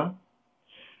chakra.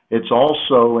 It's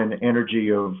also an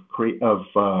energy of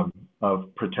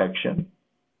protection.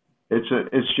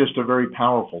 It's just a very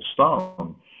powerful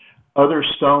stone. Other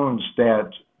stones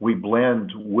that we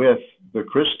blend with the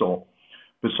crystal,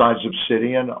 besides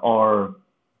obsidian, are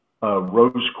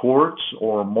rose quartz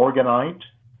or morganite,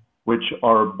 which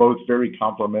are both very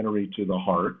complementary to the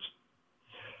heart.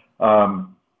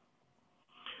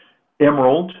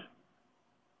 Emerald,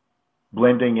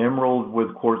 blending emerald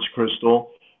with quartz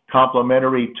crystal,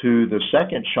 complementary to the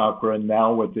second chakra,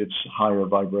 now with its higher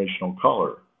vibrational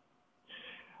color.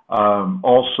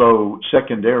 Also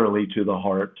secondarily to the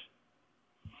heart.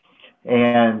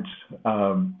 and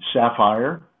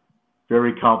sapphire,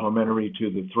 very complementary to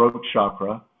the throat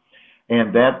chakra,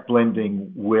 and that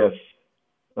blending with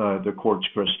the quartz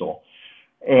crystal.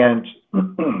 And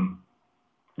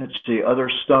let's see, other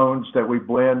stones that we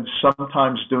blend,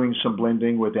 sometimes doing some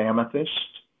blending with amethyst,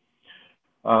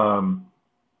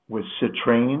 with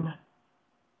citrine,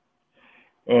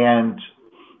 and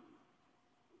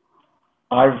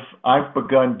I've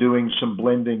begun doing some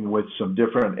blending with some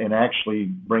different, and actually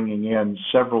bringing in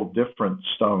several different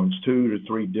stones, 2 to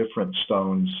 3 different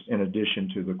stones in addition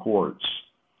to the quartz,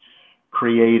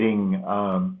 creating,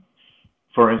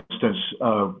 for instance,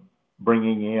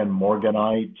 bringing in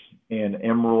morganite and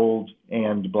emerald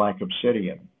and black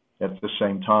obsidian at the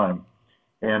same time.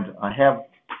 And I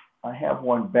have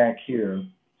one back here.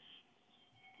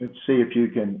 Let's see if you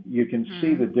can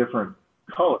see the different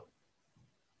colors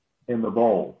in the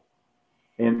bowl.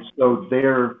 And so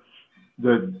they're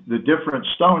the different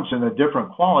stones and the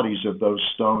different qualities of those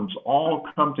stones all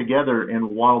come together. And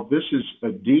while this is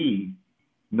a D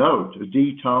note, a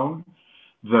D tone,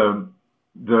 the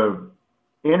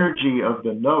energy of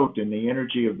the note and the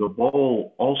energy of the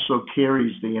bowl also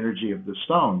carries the energy of the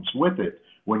stones with it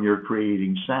when you're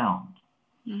creating sound.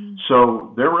 Mm-hmm.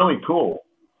 So they're really cool.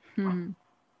 Mm-hmm.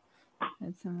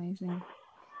 That's amazing.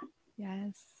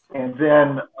 Yes. And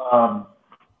then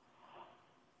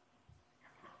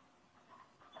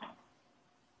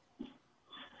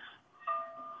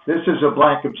this is a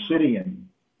black obsidian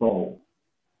bowl,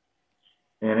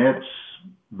 and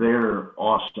they're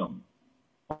awesome.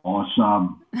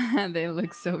 Awesome. They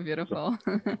look so beautiful.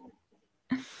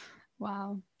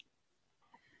 Wow.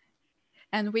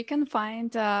 And we can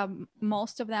find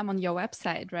most of them on your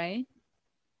website, right?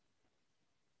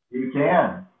 You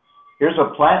can. Here's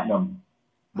a platinum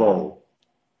bowl.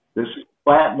 This is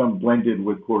platinum blended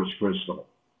with quartz crystal.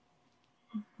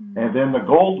 Mm-hmm. And then the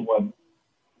gold one,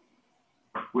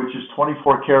 which is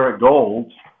 24 karat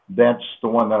gold, that's the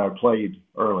one that I played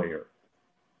earlier.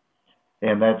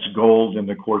 And that's gold and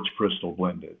the quartz crystal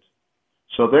blended.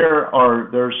 So there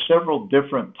are several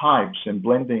different types and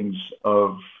blendings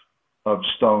of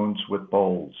stones with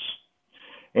bowls.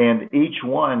 And each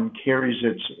one carries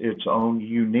its own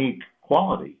unique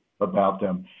quality about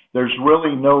them. There's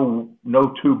really no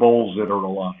 2 bowls that are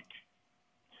alike.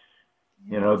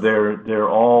 Yes. You know, they're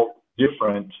all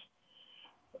different.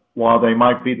 While they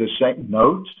might be the same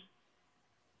note,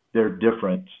 they're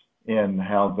different in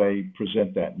how they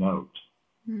present that note.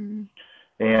 Mm.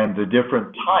 And the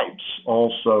different types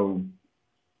also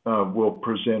will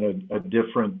present a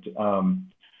different,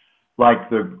 like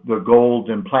the gold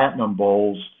and platinum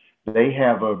bowls, they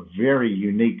have a very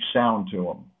unique sound to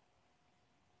them.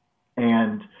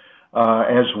 And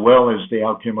as well as the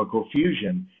alchemical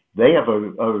fusion, they have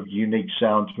a unique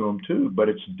sound to them too, but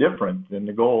it's different than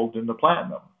the gold and the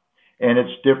platinum. And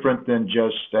it's different than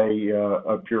just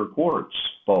a pure quartz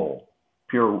bowl,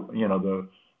 pure, you know,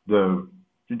 the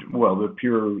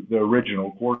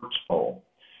original quartz bowl.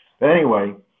 But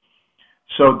anyway,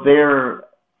 so they're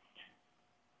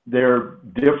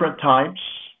different types,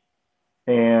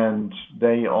 and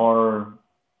they are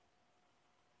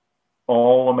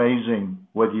all amazing,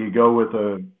 whether you go with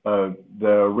the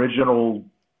original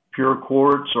pure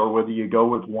quartz or whether you go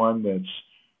with one that's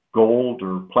gold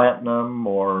or platinum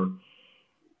or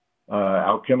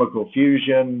alchemical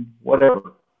fusion,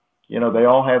 whatever. You know, they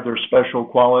all have their special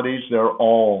qualities. They're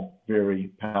all very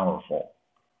powerful.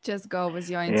 Just go with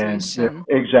your intuition.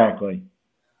 Exactly.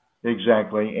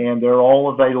 And they're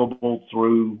all available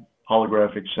through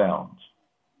Holographic Sound.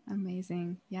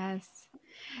 Amazing. Yes.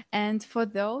 And for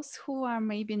those who are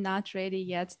maybe not ready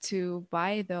yet to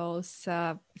buy those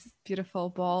beautiful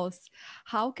balls,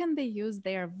 how can they use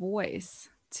their voice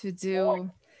to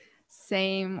do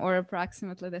same or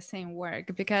approximately the same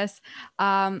work? Because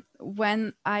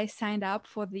when I signed up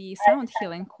for the sound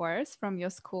healing course from your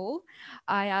school,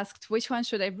 I asked which one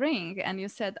should I bring, and you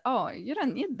said, oh, you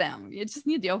don't need them, you just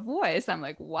need your voice. I'm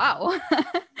like, wow.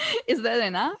 Is that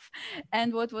enough?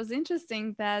 And what was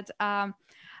interesting that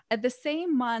at the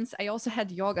same month, I also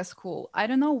had yoga school. I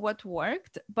don't know what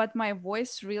worked, but my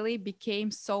voice really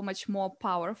became so much more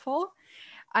powerful.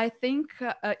 I think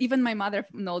even my mother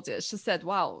noticed. She said,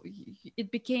 wow,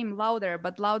 it became louder,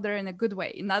 but louder in a good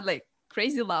way. Not like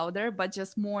crazy louder, but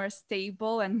just more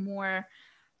stable and more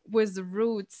with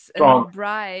roots and more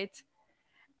bright.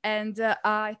 And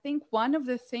I think one of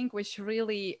the things which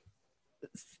really,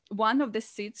 one of the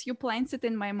seeds you planted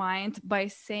in my mind by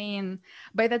saying,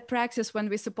 by that practice when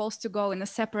we're supposed to go in a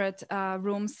separate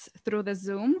rooms through the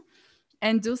Zoom,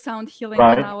 and do sound healing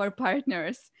Right. on our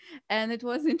partners. And it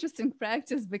was interesting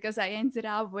practice because I ended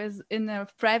up in a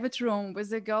private room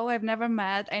with a girl I've never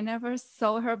met. I never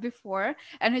saw her before.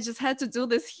 And I just had to do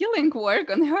this healing work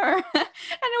on her.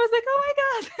 And I was like, oh my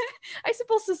God, I'm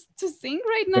supposed to sing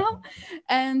right now.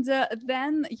 And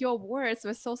then your words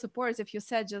were so supportive. You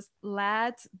said, just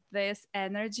let this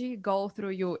energy go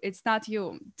through you. It's not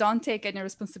you. Don't take any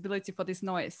responsibility for this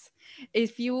noise.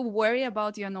 If you worry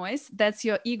about your noise, that's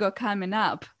your ego coming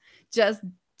up. Just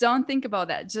don't think about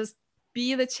that. Just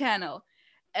be the channel.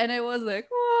 And I was like,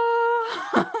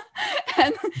 whoa.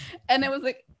 and I was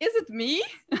like, is it me?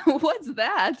 What's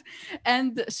that?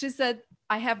 And she said,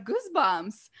 I have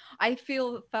goosebumps. I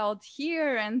felt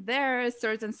here and there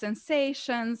certain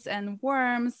sensations and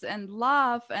warmth and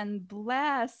love and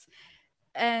bless.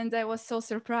 And I was so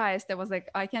surprised. I was like,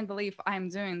 I can't believe I'm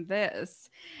doing this.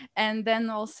 And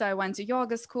then also I went to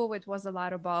yoga school. It was a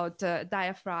lot about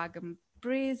diaphragm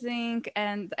breathing,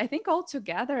 and I think all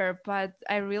together, but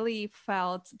I really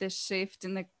felt the shift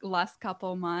in the last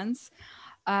couple of months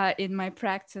in my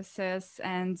practices.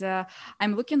 And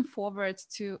I'm looking forward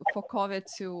for COVID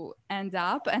to end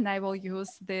up, and I will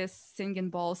use these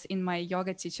singing bowls in my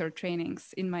yoga teacher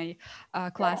trainings, in my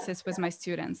classes with my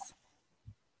students.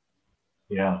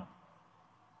 Yeah.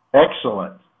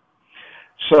 Excellent.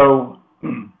 So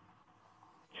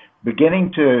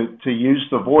beginning to use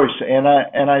the voice, and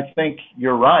I think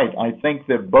you're right. I think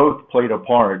that both played a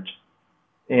part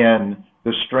in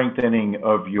the strengthening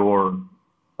of your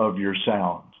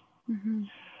sound. Mm-hmm.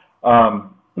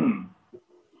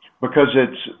 Because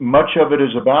much of it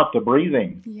is about the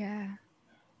breathing. Yeah.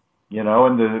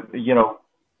 And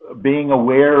being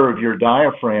aware of your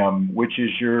diaphragm, which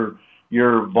is your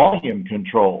volume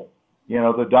control.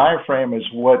 The diaphragm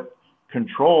is what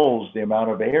controls the amount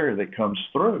of air that comes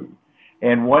through.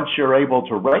 And once you're able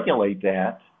to regulate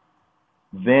that,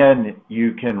 then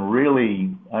you can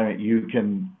really,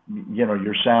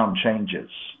 your sound changes.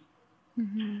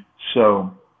 Mm-hmm.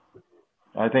 So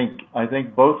I think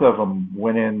both of them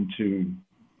went into,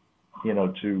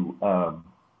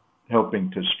 helping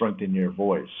to strengthen your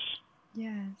voice.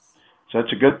 Yes. So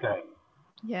that's a good thing.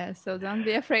 Yeah, so don't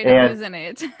be afraid of using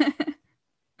it.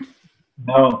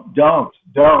 No, don't.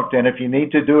 And if you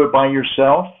need to do it by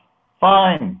yourself,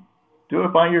 fine. Do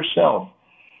it by yourself.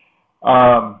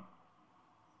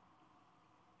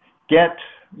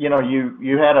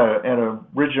 You had an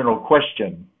original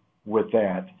question with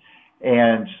that,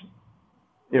 and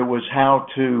it was how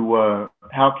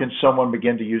can someone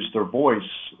begin to use their voice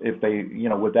if they,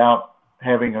 without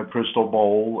having a crystal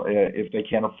bowl, if they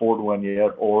can't afford one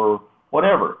yet, or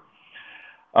whatever.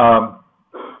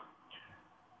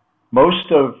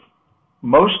 Most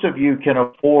of you can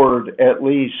afford at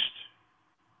least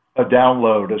a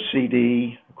download, a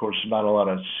CD. Of course, not a lot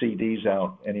of CDs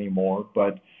out anymore,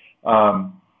 but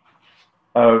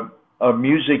a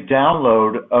music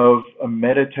download of a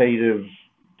meditative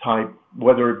type,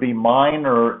 whether it be mine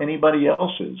or anybody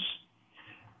else's,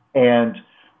 and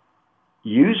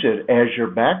use it as your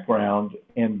background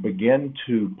and begin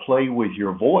to play with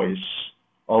your voice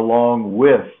along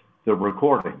with the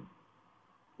recording.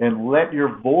 And let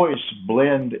your voice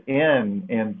blend in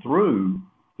and through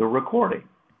the recording.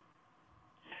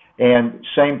 And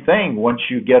same thing, once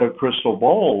you get a crystal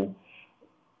bowl,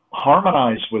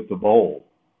 harmonize with the bowl.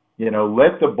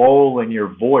 Let the bowl and your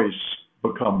voice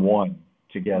become one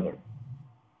together.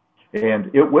 And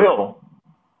it will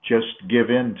just give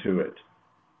in to it.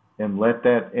 And let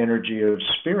that energy of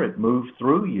spirit move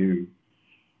through you,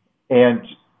 and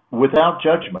without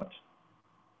judgment.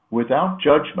 Without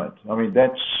judgment. I mean,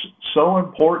 that's so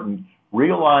important.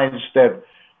 Realize that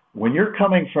when you're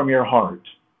coming from your heart,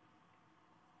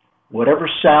 whatever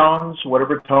sounds,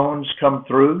 whatever tones come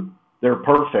through, they're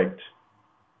perfect.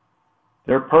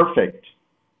 They're perfect.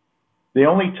 The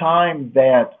only time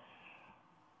that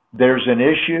there's an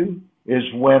issue is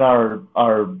when our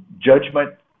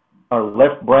judgment, our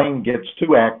left brain gets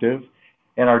too active,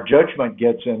 and our judgment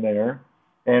gets in there,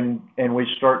 and we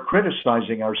start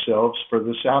criticizing ourselves for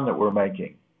the sound that we're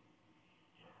making.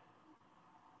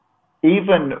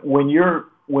 Even when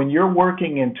you're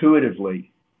working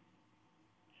intuitively,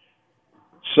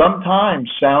 sometimes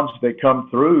sounds that come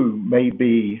through may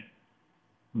be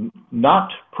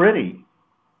not pretty.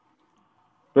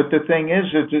 But the thing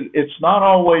is, it's not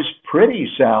always pretty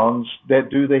sounds that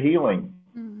do the healing.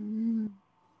 Mm-hmm.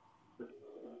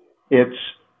 It's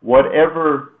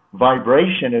whatever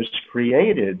vibration is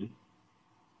created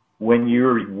when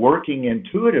you're working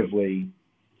intuitively,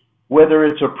 whether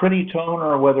it's a pretty tone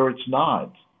or whether it's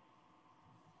not.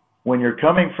 When you're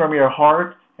coming from your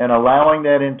heart and allowing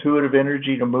that intuitive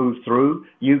energy to move through,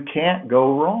 you can't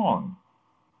go wrong.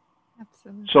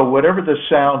 Absolutely. So whatever the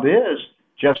sound is,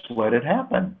 just let it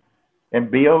happen and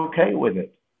be okay with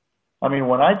it. I mean,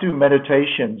 when I do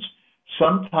meditations,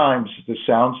 sometimes the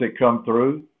sounds that come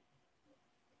through,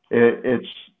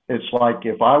 it's like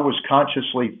if I was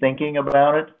consciously thinking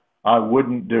about it, I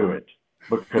wouldn't do it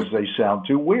because they sound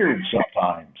too weird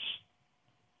sometimes.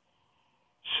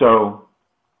 So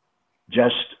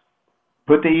just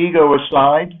put the ego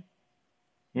aside,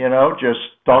 just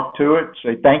talk to it,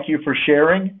 say thank you for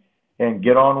sharing, and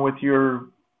get on with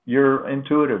your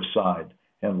intuitive side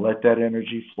and let that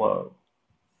energy flow.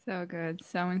 So good,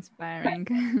 so inspiring.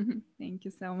 Thank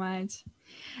you so much.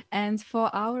 And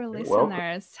for our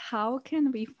listeners, how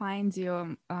can we find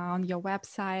you on your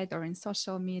website or in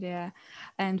social media,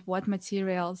 and what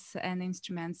materials and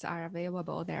instruments are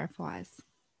available there for us?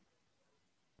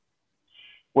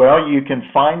 Well, you can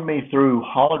find me through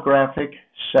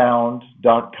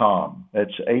holographicsound.com.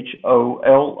 That's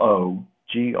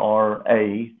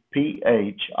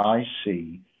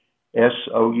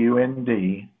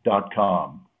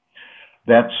HOLOGRAPHICSOUND.com.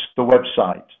 That's the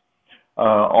website.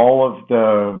 All of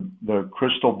the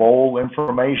crystal bowl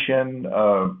information,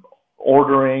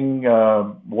 ordering,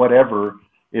 whatever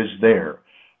is there.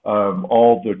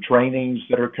 All the trainings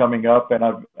that are coming up, and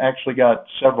I've actually got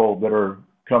several that are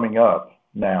coming up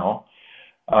now.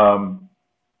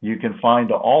 You can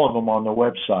find all of them on the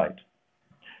website.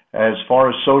 As far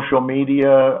as social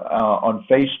media, on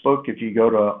Facebook, if you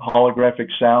go to Holographic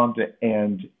Sound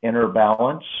and Inner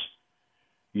Balance,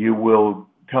 you will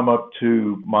come up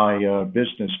to my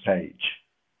business page.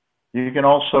 You can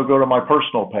also go to my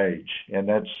personal page, and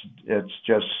it's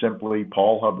just simply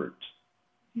Paul Hubbert.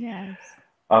 Yes.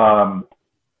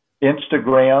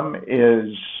 Instagram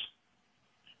is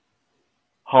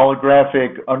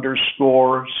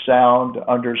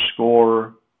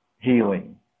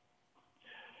holographic_sound_healing.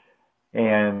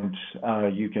 And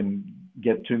you can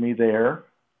get to me there.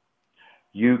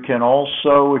 You can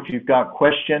also, if you've got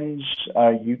questions,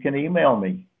 you can email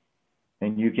me.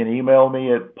 And you can email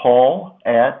me at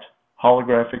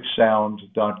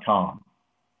paul@holographicsound.com.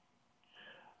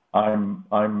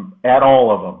 I'm at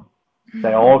all of them.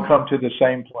 They all come to the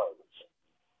same place.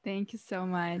 Thank you so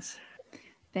much.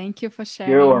 Thank you for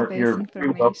sharing this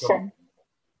information. Welcome.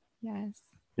 Yes.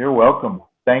 You're welcome.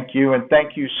 Thank you. And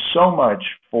thank you so much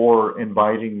for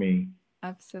inviting me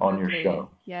on your show.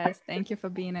 Yes. Thank you for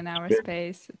being in our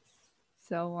space. It's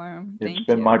so warm. It's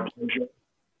been my pleasure.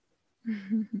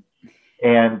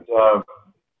 And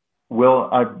we'll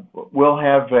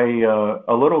have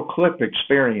a little clip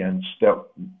experience that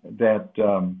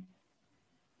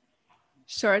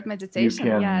short meditation.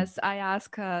 Yes, I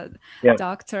asked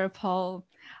Dr. Paul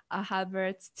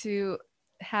Hubbert to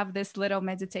have this little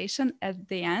meditation at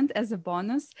the end as a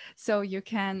bonus, so you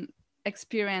can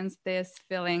experience this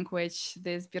feeling which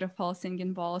these beautiful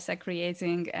singing bowls are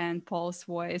creating, and Paul's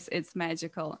voice, it's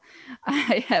magical.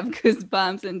 I have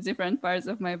goosebumps in different parts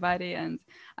of my body and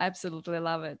I absolutely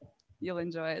love it. You'll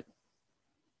enjoy it.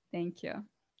 Thank you.